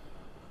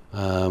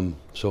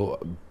 So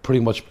pretty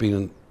much been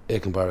in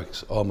Aiken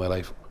Barracks all my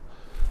life.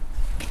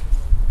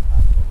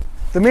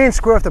 The main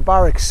square of the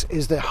barracks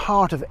is the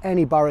heart of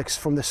any barracks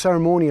from the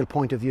ceremonial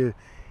point of view,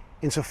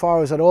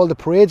 insofar as that all the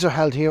parades are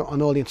held here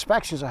and all the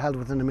inspections are held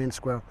within the main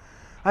square.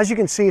 As you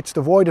can see, it's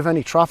devoid of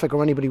any traffic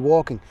or anybody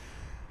walking.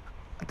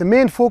 The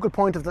main focal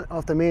point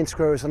of the main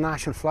square is the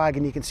national flag,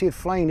 and you can see it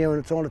flying there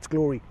in all its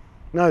glory.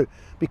 Now,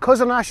 because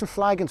the national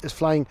flag is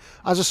flying,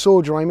 as a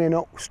soldier I may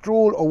not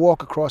stroll or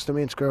walk across the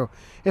main square.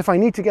 If I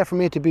need to get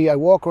from A to B, I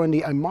march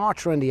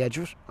around the edge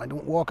of it. I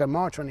don't walk, I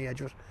march around the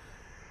edge of it.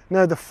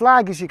 Now the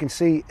flag, as you can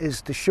see,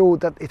 is to show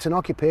that it's an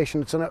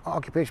occupation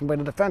by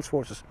the Defence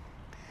Forces.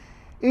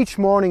 Each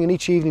morning and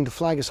each evening the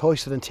flag is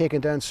hoisted and taken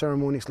down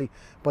ceremoniously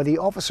by the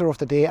officer of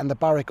the day and the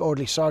barrack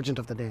orderly sergeant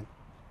of the day.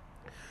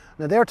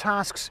 Now their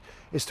tasks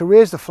is to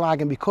raise the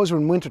flag, and because we're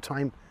in winter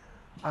time,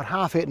 at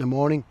 8:30 in the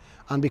morning,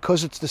 and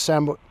because it's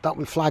December, that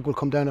flag will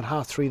come down at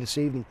 3:30 this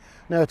evening.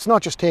 Now it's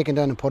not just taken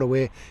down and put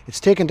away, it's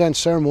taken down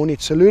ceremonially,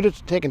 it's saluted,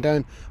 taken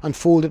down and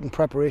folded in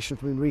preparation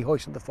for being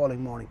rehoisted the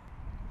following morning.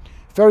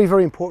 Very,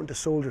 very important to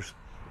soldiers,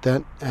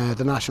 the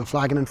national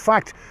flag. And in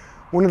fact,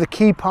 one of the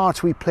key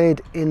parts we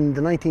played in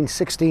the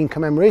 1916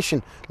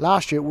 commemoration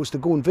last year was to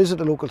go and visit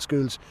the local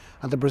schools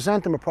and to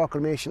present them a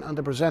proclamation and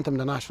to present them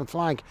the national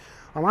flag.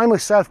 And I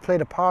myself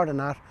played a part in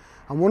that.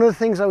 And one of the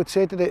things I would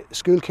say to the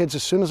school kids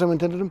as soon as I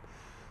went into them,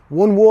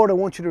 one word I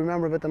want you to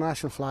remember about the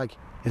national flag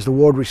is the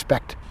word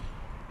respect.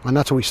 And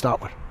that's what we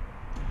start with.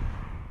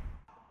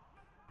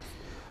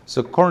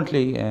 So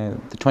currently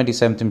the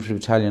 27th Infantry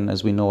Battalion,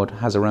 as we know it,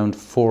 has around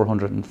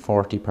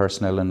 440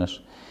 personnel in it.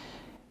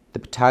 The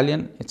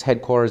battalion, its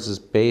headquarters is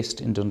based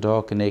in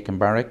Dundalk in Aiken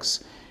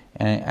Barracks,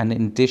 and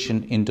in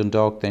addition in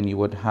Dundalk then you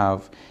would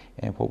have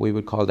what we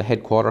would call the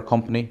headquarter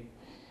company.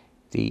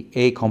 the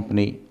A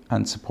Company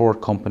and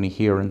Support Company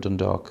here in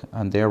Dundalk,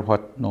 and they're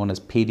what known as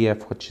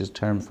PDF, which is a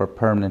term for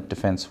Permanent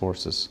Defence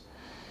Forces.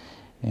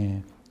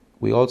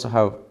 We also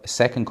have a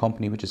second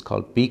company which is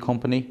called B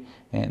Company,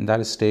 and that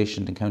is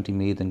stationed in County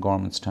Meath and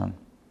Gormanstown.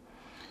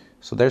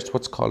 So there's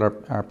what's called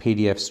our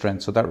PDF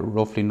strength. So that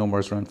roughly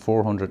numbers around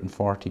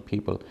 440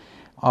 people.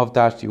 Of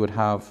that, you would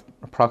have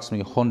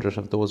approximately 100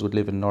 of those would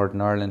live in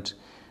Northern Ireland,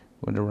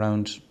 with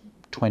around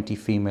 20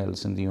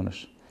 females in the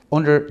unit.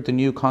 Under the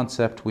new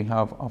concept we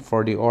have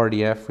for the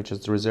RDF, which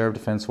is the Reserve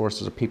Defence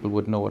Forces, or people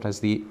would know it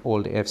as the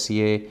old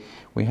FCA,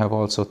 we have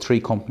also 3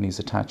 companies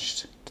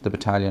attached to the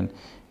battalion.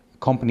 A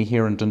company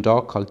here in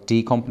Dundalk called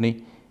D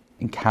Company.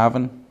 In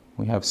Cavan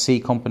we have C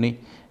Company,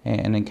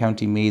 and in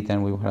County Meath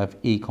then we would have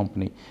E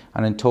Company.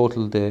 And in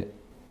total the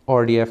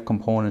RDF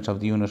component of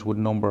the unit would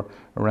number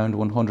around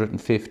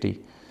 150.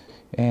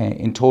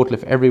 In total,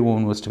 if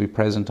everyone was to be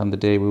present on the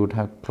day, we would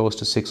have close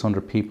to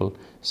 600 people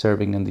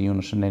serving in the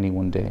unit on any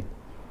one day.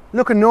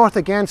 Looking north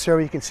again,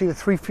 sir, you can see the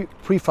 3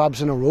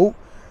 prefabs in a row,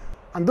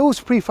 and those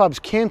prefabs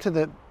came to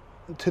the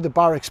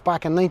barracks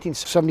back in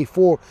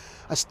 1974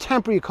 as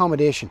temporary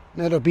accommodation.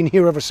 Now they've been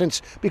here ever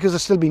since because they're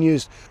still being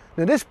used.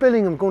 Now this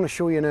building I'm going to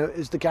show you now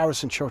is the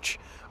Garrison Church,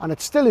 and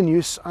it's still in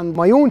use, and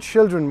my own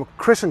children were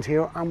christened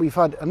here, and we've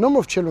had a number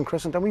of children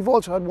christened, and we've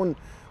also had one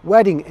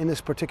wedding in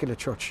this particular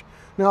church.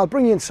 Now I'll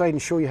bring you inside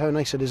and show you how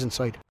nice it is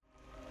inside.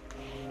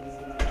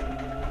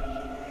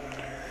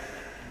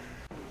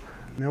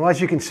 Now as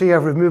you can see,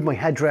 I've removed my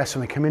headdress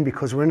when I come in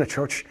because we're in a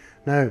church.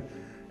 Now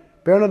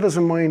Bernard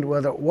doesn't mind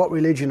what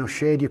religion or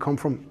shade you come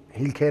from,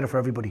 he'll cater for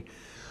everybody.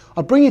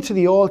 I'll bring you to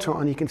the altar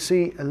and you can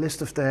see a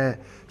list of the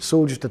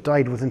soldiers that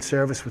died within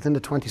service within the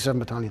 27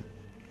 Battalion.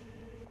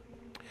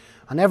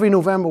 And every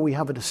November we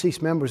have a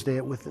deceased members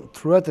day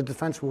throughout the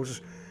Defence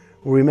Forces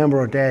where we remember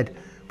our dead.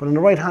 But on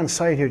the right hand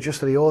side here, just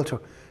to the altar,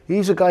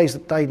 these are guys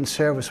that died in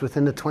service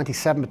within the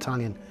 27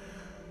 Battalion.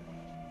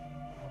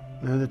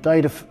 Now they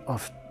died of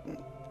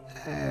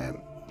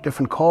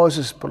different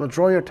causes, but I'll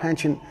draw your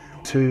attention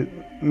to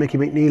Mickey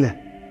McNeela,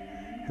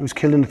 who was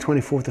killed on the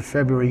 24th of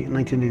February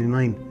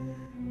 1989.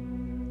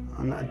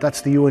 And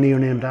that's the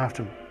UNE named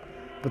after him.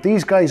 But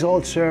these guys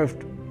all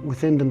served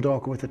within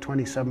Dundalk with the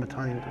 27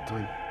 Battalion at the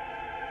time.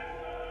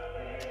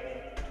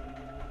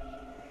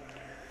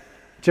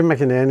 Jim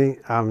McInerney,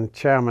 I'm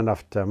chairman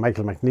of the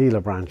Michael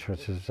McNeela branch,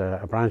 which is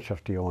a branch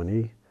of the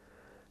UNE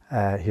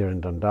here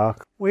in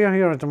Dundalk. We are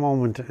here at the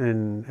moment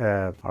in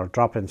our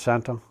drop-in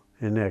centre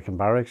in Aiken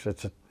Barracks.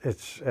 It's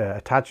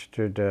attached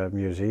to the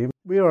museum.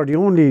 We are the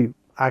only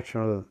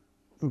actual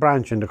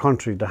branch in the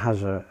country that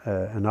has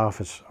an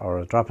office or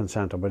a drop-in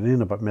centre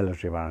within a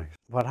military barracks.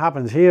 What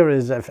happens here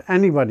is if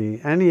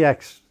anybody, any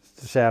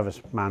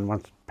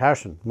ex-serviceman,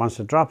 person wants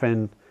to drop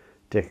in,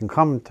 they can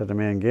come to the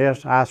main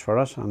gate, ask for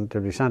us, and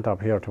they'll be sent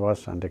up here to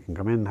us, and they can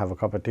come in, have a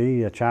cup of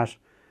tea, a chat,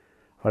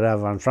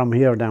 whatever. And from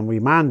here then we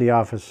man the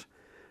office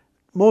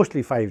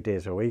mostly 5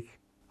 days a week,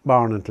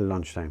 born until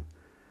lunchtime,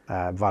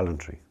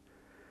 voluntary.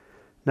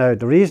 Now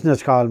the reason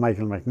it's called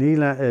Michael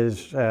McNeela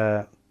is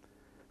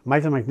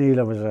Michael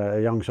McNeela was a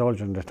young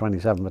soldier in the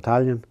 27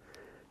 Battalion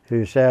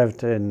who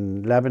served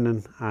in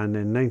Lebanon, and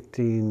in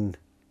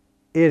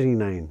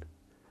 1989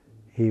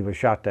 he was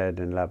shot dead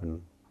in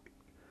Lebanon.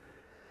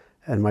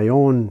 And my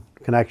own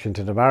connection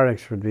to the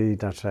barracks would be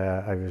that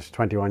I was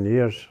 21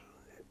 years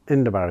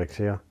in the barracks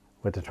here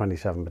with the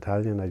 27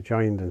 Battalion. I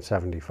joined in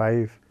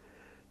 75,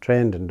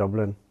 trained in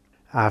Dublin.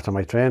 After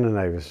my training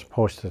I was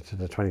posted to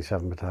the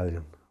 27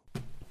 Battalion.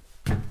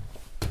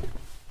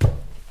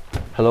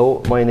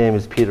 Hello, my name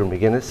is Peter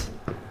McGuinness.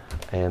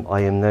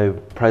 I am now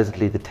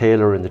presently the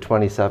tailor in the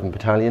 27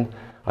 Battalion.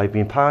 I've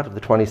been part of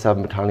the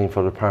 27 Battalion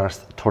for the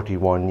past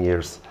 31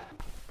 years.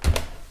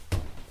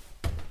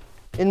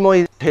 In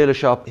my tailor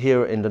shop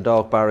here in the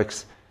Dundalk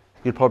Barracks,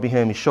 you'll probably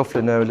hear me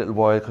shuffling now a little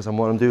while because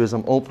what I'm doing is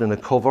I'm opening a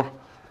cover.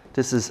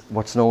 This is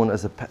what's known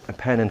as a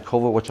pennant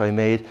cover, which I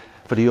made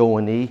for the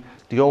ONE.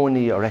 The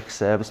ONE are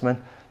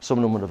ex-servicemen. Some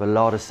of them would have a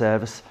lot of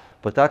service,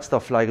 but that's the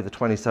flag of the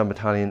 27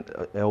 Battalion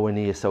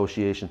ONE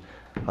Association.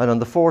 And on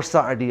the fourth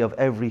Saturday of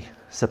every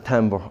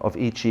September of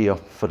each year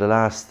for the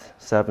last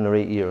 7 or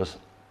 8 years,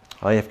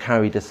 I have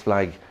carried this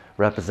flag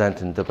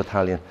representing the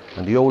battalion,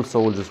 and the old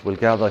soldiers will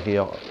gather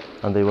here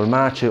and they will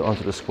march out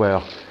onto the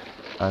square,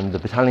 and the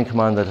battalion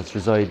commander that's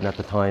residing at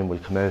the time will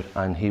come out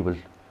and he will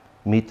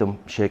meet them,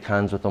 shake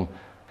hands with them,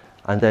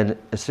 and then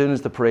as soon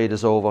as the parade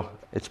is over,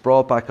 it's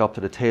brought back up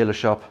to the tailor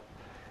shop.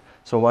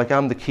 So like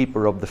I'm the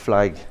keeper of the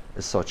flag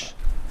as such.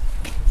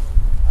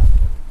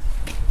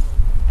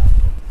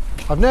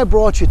 I've now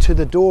brought you to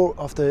the door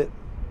of the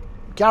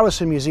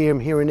Garrison Museum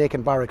here in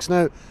Aiken Barracks.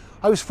 Now,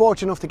 I was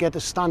fortunate enough to get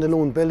this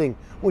standalone building,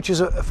 which is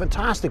a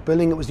fantastic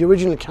building. It was the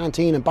original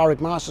canteen and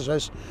barrack master's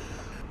house.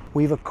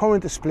 We have a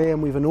current display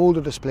and we have an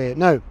older display.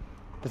 Now,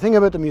 the thing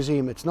about the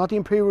museum, it's not the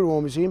Imperial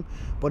War Museum,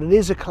 but it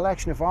is a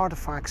collection of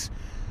artefacts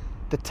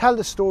that tell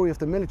the story of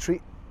the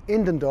military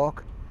in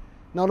Dundalk,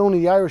 not only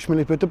the Irish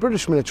military, but the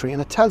British military,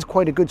 and it tells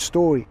quite a good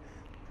story.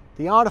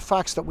 The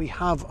artefacts that we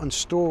have on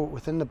store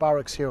within the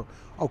barracks here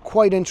are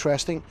quite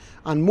interesting,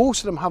 and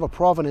most of them have a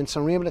provenance,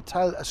 and we're able to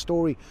tell a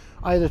story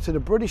either to the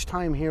British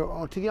time here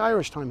or to the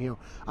Irish time here,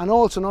 and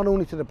also not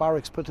only to the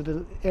barracks but to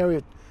the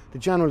area, the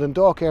general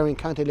Dundalk area and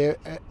County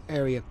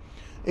area.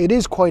 It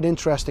is quite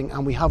interesting,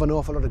 and we have an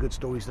awful lot of good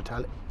stories to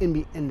tell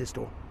in the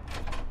store.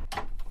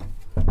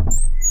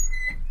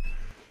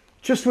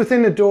 Just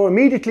within the door,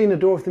 immediately in the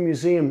door of the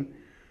museum,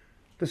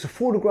 there's a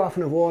photograph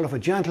on the wall of a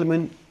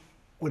gentleman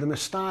with a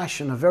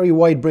moustache and a very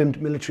wide-brimmed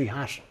military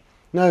hat.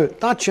 Now,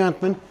 that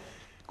gentleman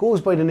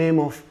goes by the name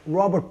of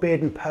Robert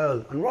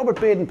Baden-Powell, and Robert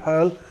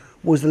Baden-Powell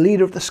was the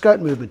leader of the Scout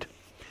movement.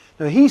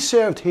 Now, he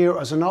served here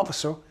as an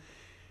officer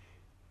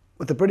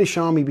with the British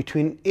Army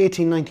between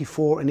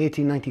 1894 and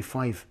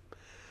 1895.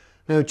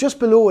 Now, just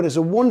below it is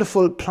a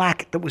wonderful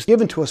plaque that was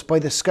given to us by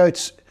the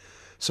Scouts,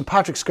 St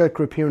Patrick's Scout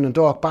Group here in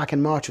Dundalk back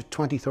in March of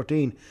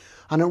 2013,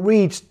 and it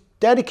reads,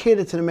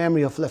 "Dedicated to the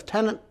memory of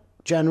Lieutenant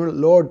General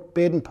Lord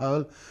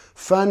Baden-Powell,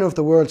 founder of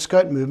the World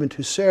Scout Movement,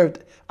 who served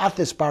at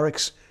this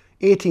barracks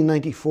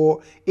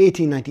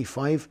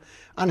 1894-1895,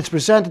 and it's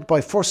presented by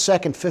 1st,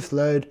 2nd, 5th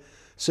Louth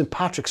St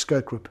Patrick's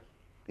Scout Group."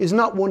 Isn't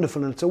that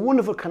wonderful? And it's a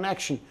wonderful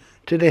connection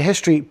to the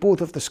history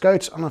both of the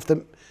Scouts and of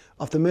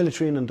the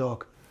military in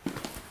Dundalk.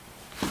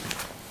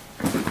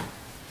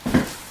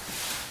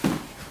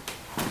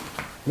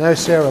 Now,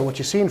 Sarah, what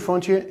you see in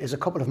front of you is a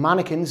couple of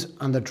mannequins,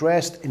 and they're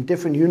dressed in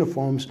different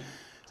uniforms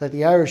that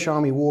the Irish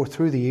Army wore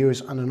through the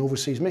years and on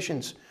overseas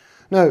missions.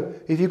 Now,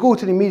 if you go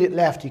to the immediate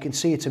left, you can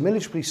see it's a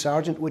military police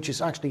sergeant, which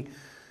is actually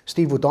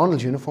Steve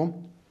O'Donnell's uniform.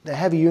 The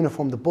heavy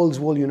uniform, the bull's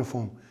wool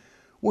uniform,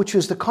 which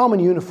was the common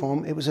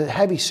uniform. It was a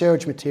heavy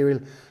serge material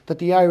that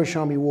the Irish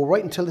Army wore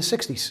right until the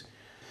 60s.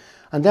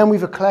 And then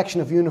we've a collection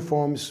of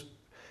uniforms,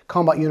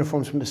 combat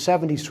uniforms from the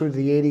 70s through to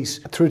the 80s,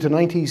 through to the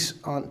 90s,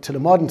 to the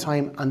modern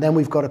time, and then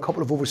we've got a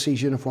couple of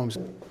overseas uniforms.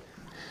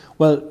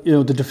 Well, you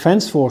know, the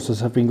Defence Forces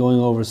have been going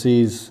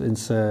overseas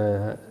since,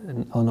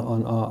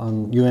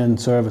 on UN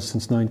service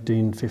since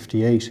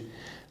 1958.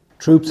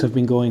 Troops have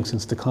been going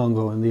since the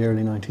Congo in the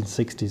early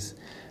 1960s.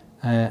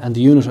 And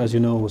the unit, as you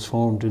know, was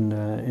formed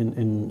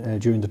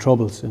during the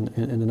Troubles in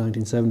the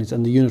 1970s,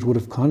 and the unit would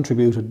have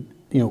contributed,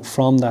 you know,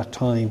 from that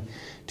time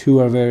to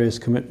our various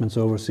commitments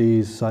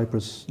overseas: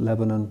 Cyprus,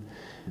 Lebanon,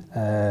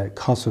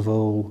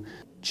 Kosovo,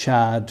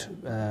 Chad,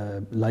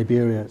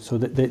 Liberia. So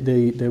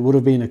there would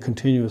have been a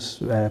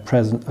continuous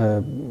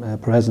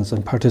presence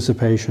and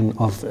participation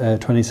of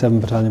 27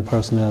 battalion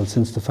personnel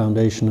since the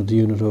foundation of the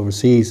unit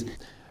overseas.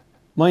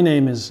 My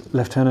name is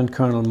Lieutenant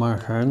Colonel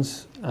Mark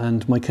Hearns,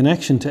 and my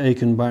connection to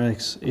Aiken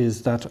Barracks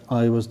is that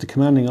I was the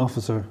commanding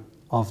officer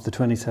of the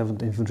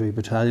 27th Infantry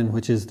Battalion,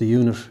 which is the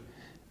unit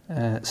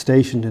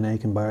stationed in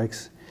Aiken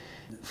Barracks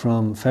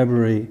from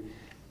February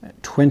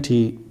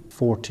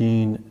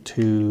 2014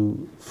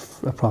 to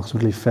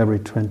approximately February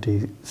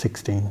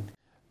 2016.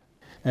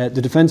 The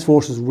Defence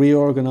Forces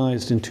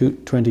reorganised in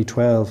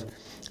 2012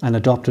 and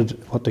adopted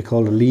what they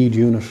call a lead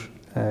unit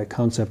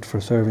concept for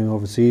serving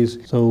overseas.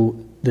 So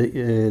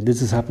this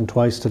has happened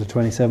twice to the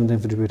 27th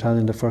Infantry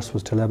Battalion. The first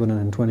was to Lebanon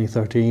in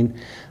 2013,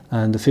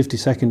 and the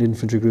 52nd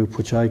Infantry Group,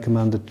 which I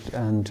commanded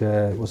and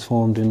was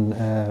formed in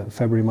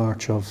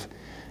February-March of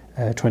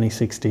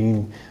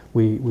 2016,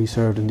 we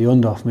served in the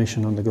UNDOF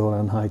mission on the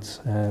Golan Heights,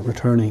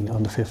 returning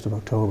on the 5th of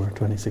October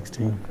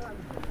 2016.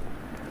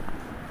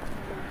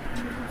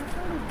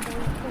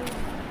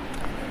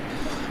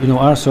 You know,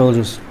 our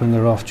soldiers, when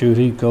they're off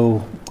duty,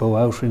 go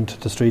out into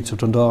the streets of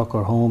Dundalk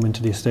or home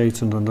into the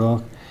estates in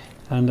Dundalk,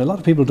 and a lot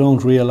of people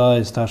don't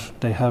realise that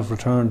they have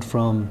returned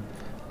from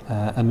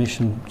a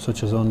mission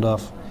such as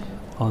UNDOF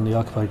on the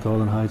occupied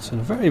Golan Heights in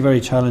a very, very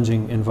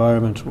challenging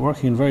environment,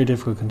 working in very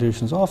difficult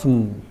conditions,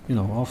 often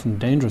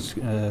dangerous,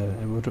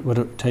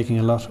 with taking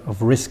a lot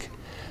of risk.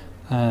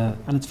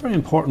 And it's very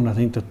important, I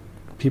think, that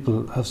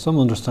people have some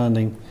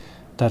understanding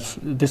that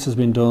this has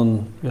been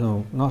done, you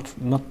know, not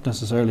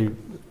necessarily,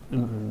 you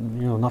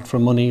know, not for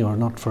money or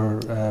not for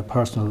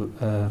personal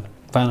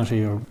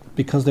vanity, or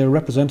because they're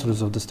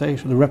representatives of the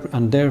state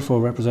and therefore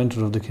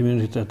representative of the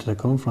community that they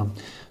come from.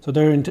 So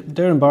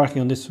they're embarking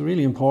on this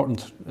really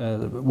important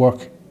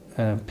work,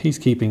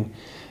 peacekeeping,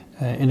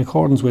 in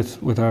accordance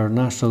with our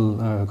national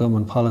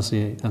government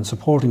policy and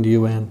supporting the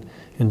UN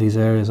in these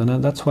areas.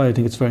 And that's why I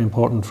think it's very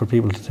important for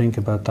people to think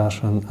about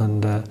that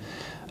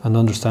and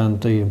understand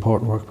the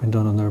important work being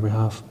done on their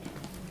behalf.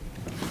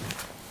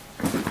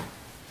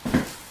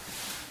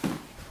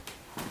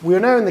 We are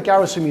now in the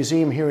Garrison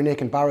Museum here in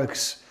Aiken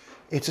Barracks.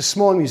 It's a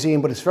small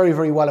museum, but it's very,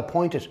 very well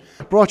appointed.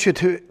 I brought you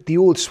to the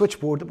old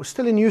switchboard that was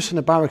still in use in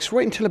the barracks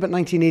right until about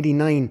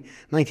 1989,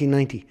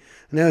 1990.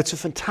 Now, it's a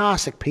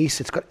fantastic piece.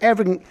 It's got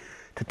everything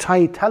to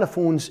tie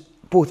telephones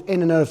both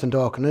in and out of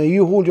Dundalk. Now,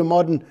 you hold your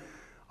modern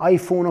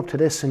iPhone up to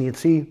this and you'd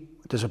see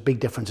there's a big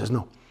difference, isn't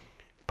there?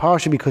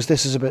 Partially because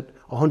this is about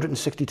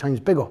 160 times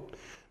bigger.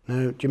 Now,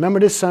 do you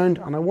remember this sound?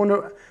 And I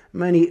wonder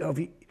many of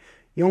you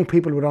young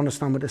people would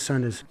understand what this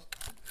sound is.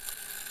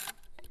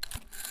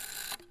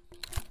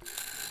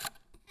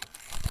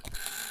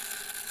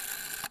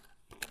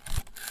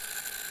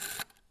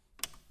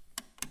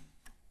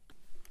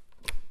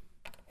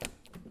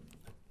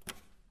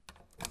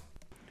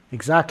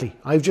 Exactly.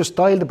 I've just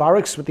dialed the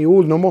barracks with the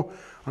old number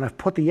and I've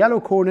put the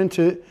yellow cord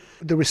into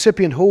the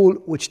recipient hole,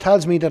 which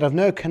tells me that I've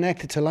now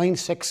connected to line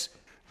 6.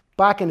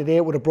 Back in the day,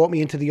 it would have brought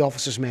me into the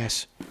officers'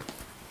 mess.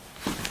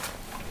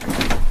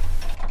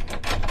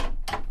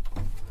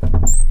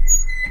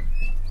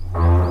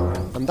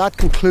 And that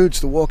concludes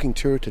the walking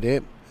tour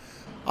today.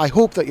 I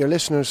hope that your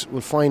listeners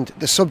will find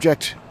the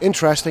subject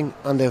interesting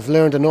and they've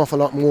learned an awful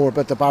lot more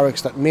about the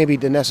barracks that maybe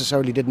they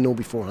necessarily didn't know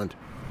beforehand.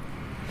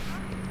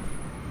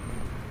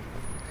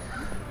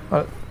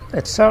 Well,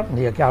 it's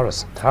certainly a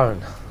garrison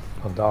town,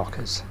 Dundalk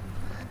is.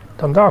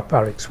 Dundalk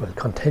Barracks will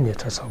continue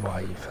to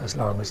survive as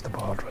long as the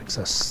border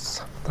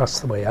exists. That's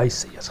the way I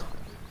see it.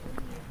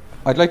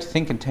 I'd like to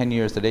think in 10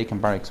 years that Aiken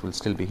Barracks will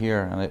still be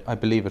here, and I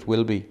believe it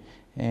will be.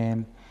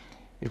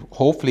 It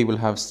hopefully will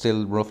have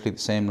still roughly the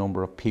same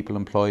number of people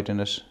employed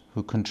in it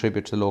who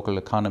contribute to the local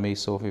economy.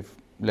 So if we've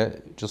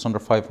just under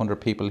 500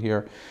 people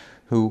here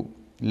who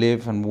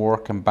live and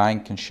work and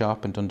bank and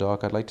shop in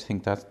Dundalk, I'd like to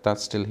think that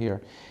that's still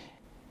here.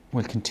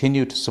 We'll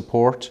continue to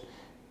support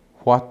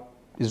what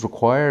is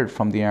required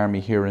from the Army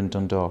here in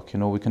Dundalk. You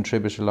know, we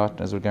contribute a lot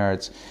as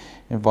regards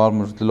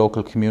involvement with the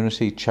local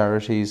community,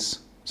 charities,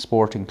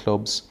 sporting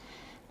clubs.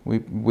 We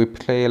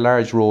play a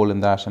large role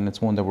in that, and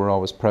it's one that we're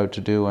always proud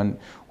to do. And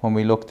when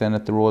we look then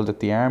at the role that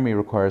the Army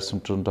requires from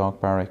Dundalk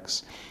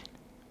Barracks,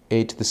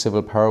 aid to the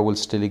civil power will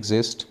still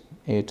exist,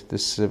 aid to the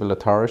civil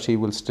authority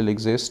will still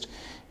exist,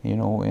 you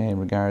know, in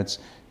regards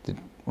to,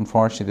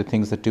 unfortunately, the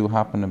things that do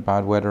happen in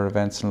bad weather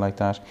events and like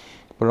that,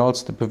 but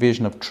also the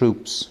provision of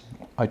troops.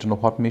 I don't know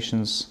what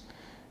missions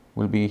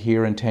will be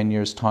here in 10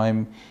 years'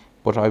 time,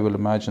 but I will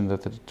imagine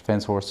that the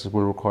Defence Forces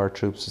will require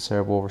troops to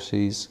serve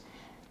overseas.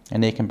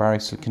 And Aiken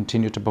Barracks will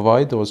continue to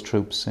provide those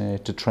troops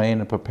to train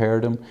and prepare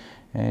them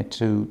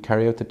to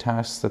carry out the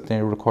tasks that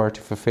they're required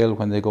to fulfil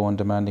when they go on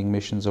demanding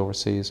missions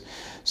overseas.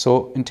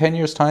 So in 10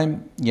 years'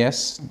 time,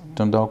 yes,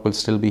 Dundalk will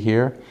still be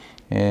here.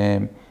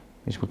 It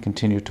will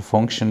continue to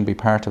function, be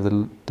part of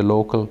the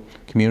local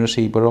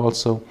community, but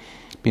also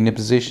be in a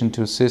position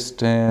to assist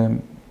the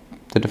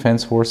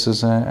Defence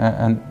Forces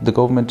and the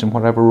government in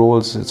whatever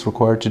roles it's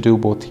required to do,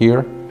 both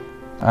here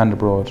and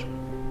abroad.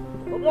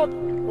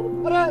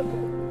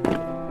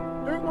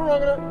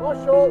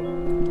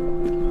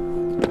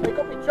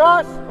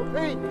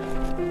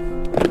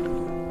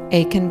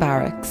 Aiken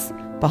Barracks,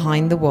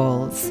 Behind the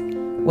Walls,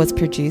 was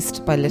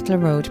produced by Little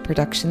Road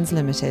Productions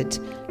Limited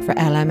for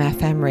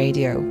LMFM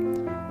Radio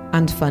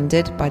and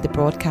funded by the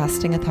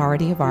Broadcasting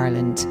Authority of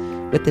Ireland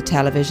with the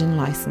television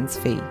licence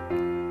fee.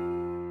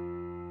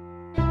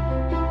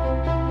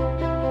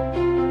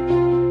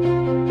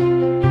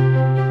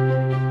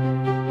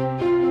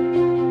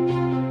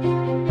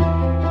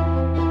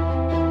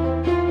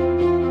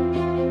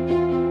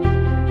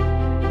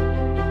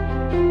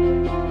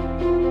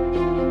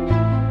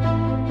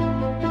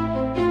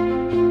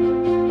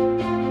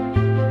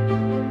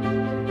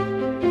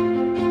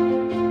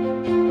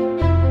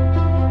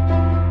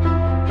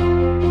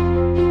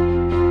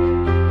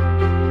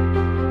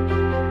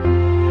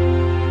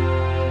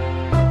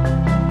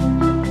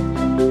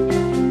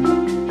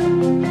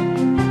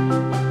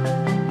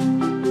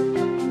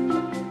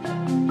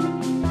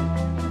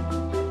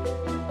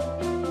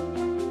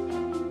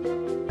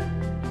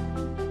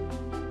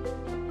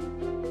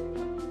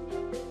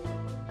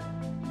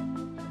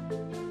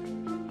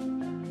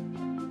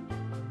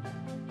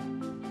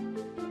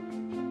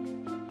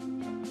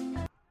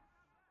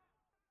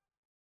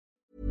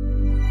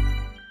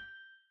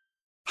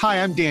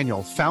 Hi, I'm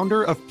Daniel,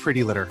 founder of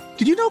Pretty Litter.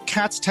 Did you know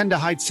cats tend to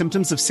hide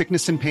symptoms of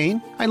sickness and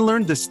pain? I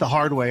learned this the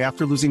hard way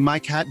after losing my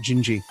cat,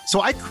 Gingy. So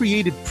I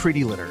created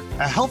Pretty Litter,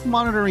 a health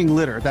monitoring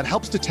litter that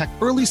helps detect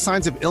early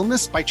signs of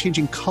illness by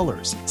changing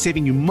colors,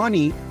 saving you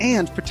money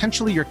and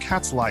potentially your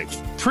cat's life.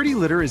 Pretty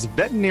Litter is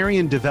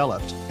veterinarian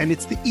developed, and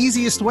it's the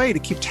easiest way to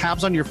keep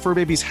tabs on your fur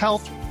baby's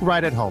health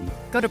right at home.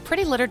 Go to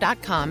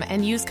prettylitter.com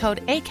and use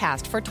code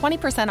ACAST for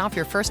 20% off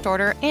your first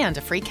order and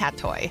a free cat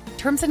toy.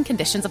 Terms and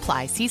conditions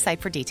apply. See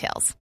site for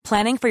details.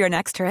 Planning for your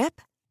next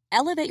trip?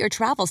 Elevate your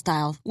travel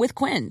style with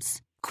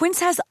Quince. Quince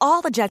has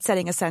all the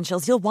jet-setting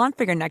essentials you'll want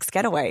for your next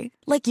getaway,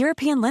 like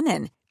European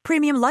linen,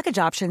 premium luggage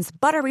options,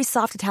 buttery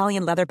soft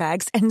Italian leather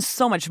bags, and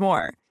so much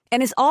more.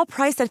 And is all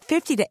priced at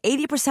 50 to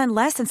 80%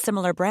 less than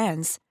similar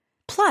brands.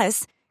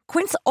 Plus,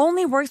 Quince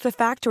only works with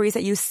factories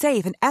that use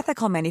safe and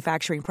ethical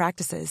manufacturing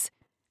practices.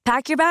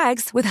 Pack your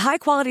bags with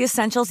high-quality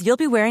essentials you'll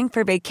be wearing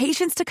for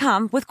vacations to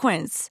come with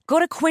Quince. Go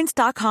to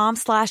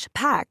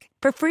quince.com/pack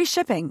for free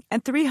shipping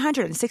and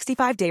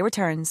 365-day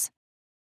returns.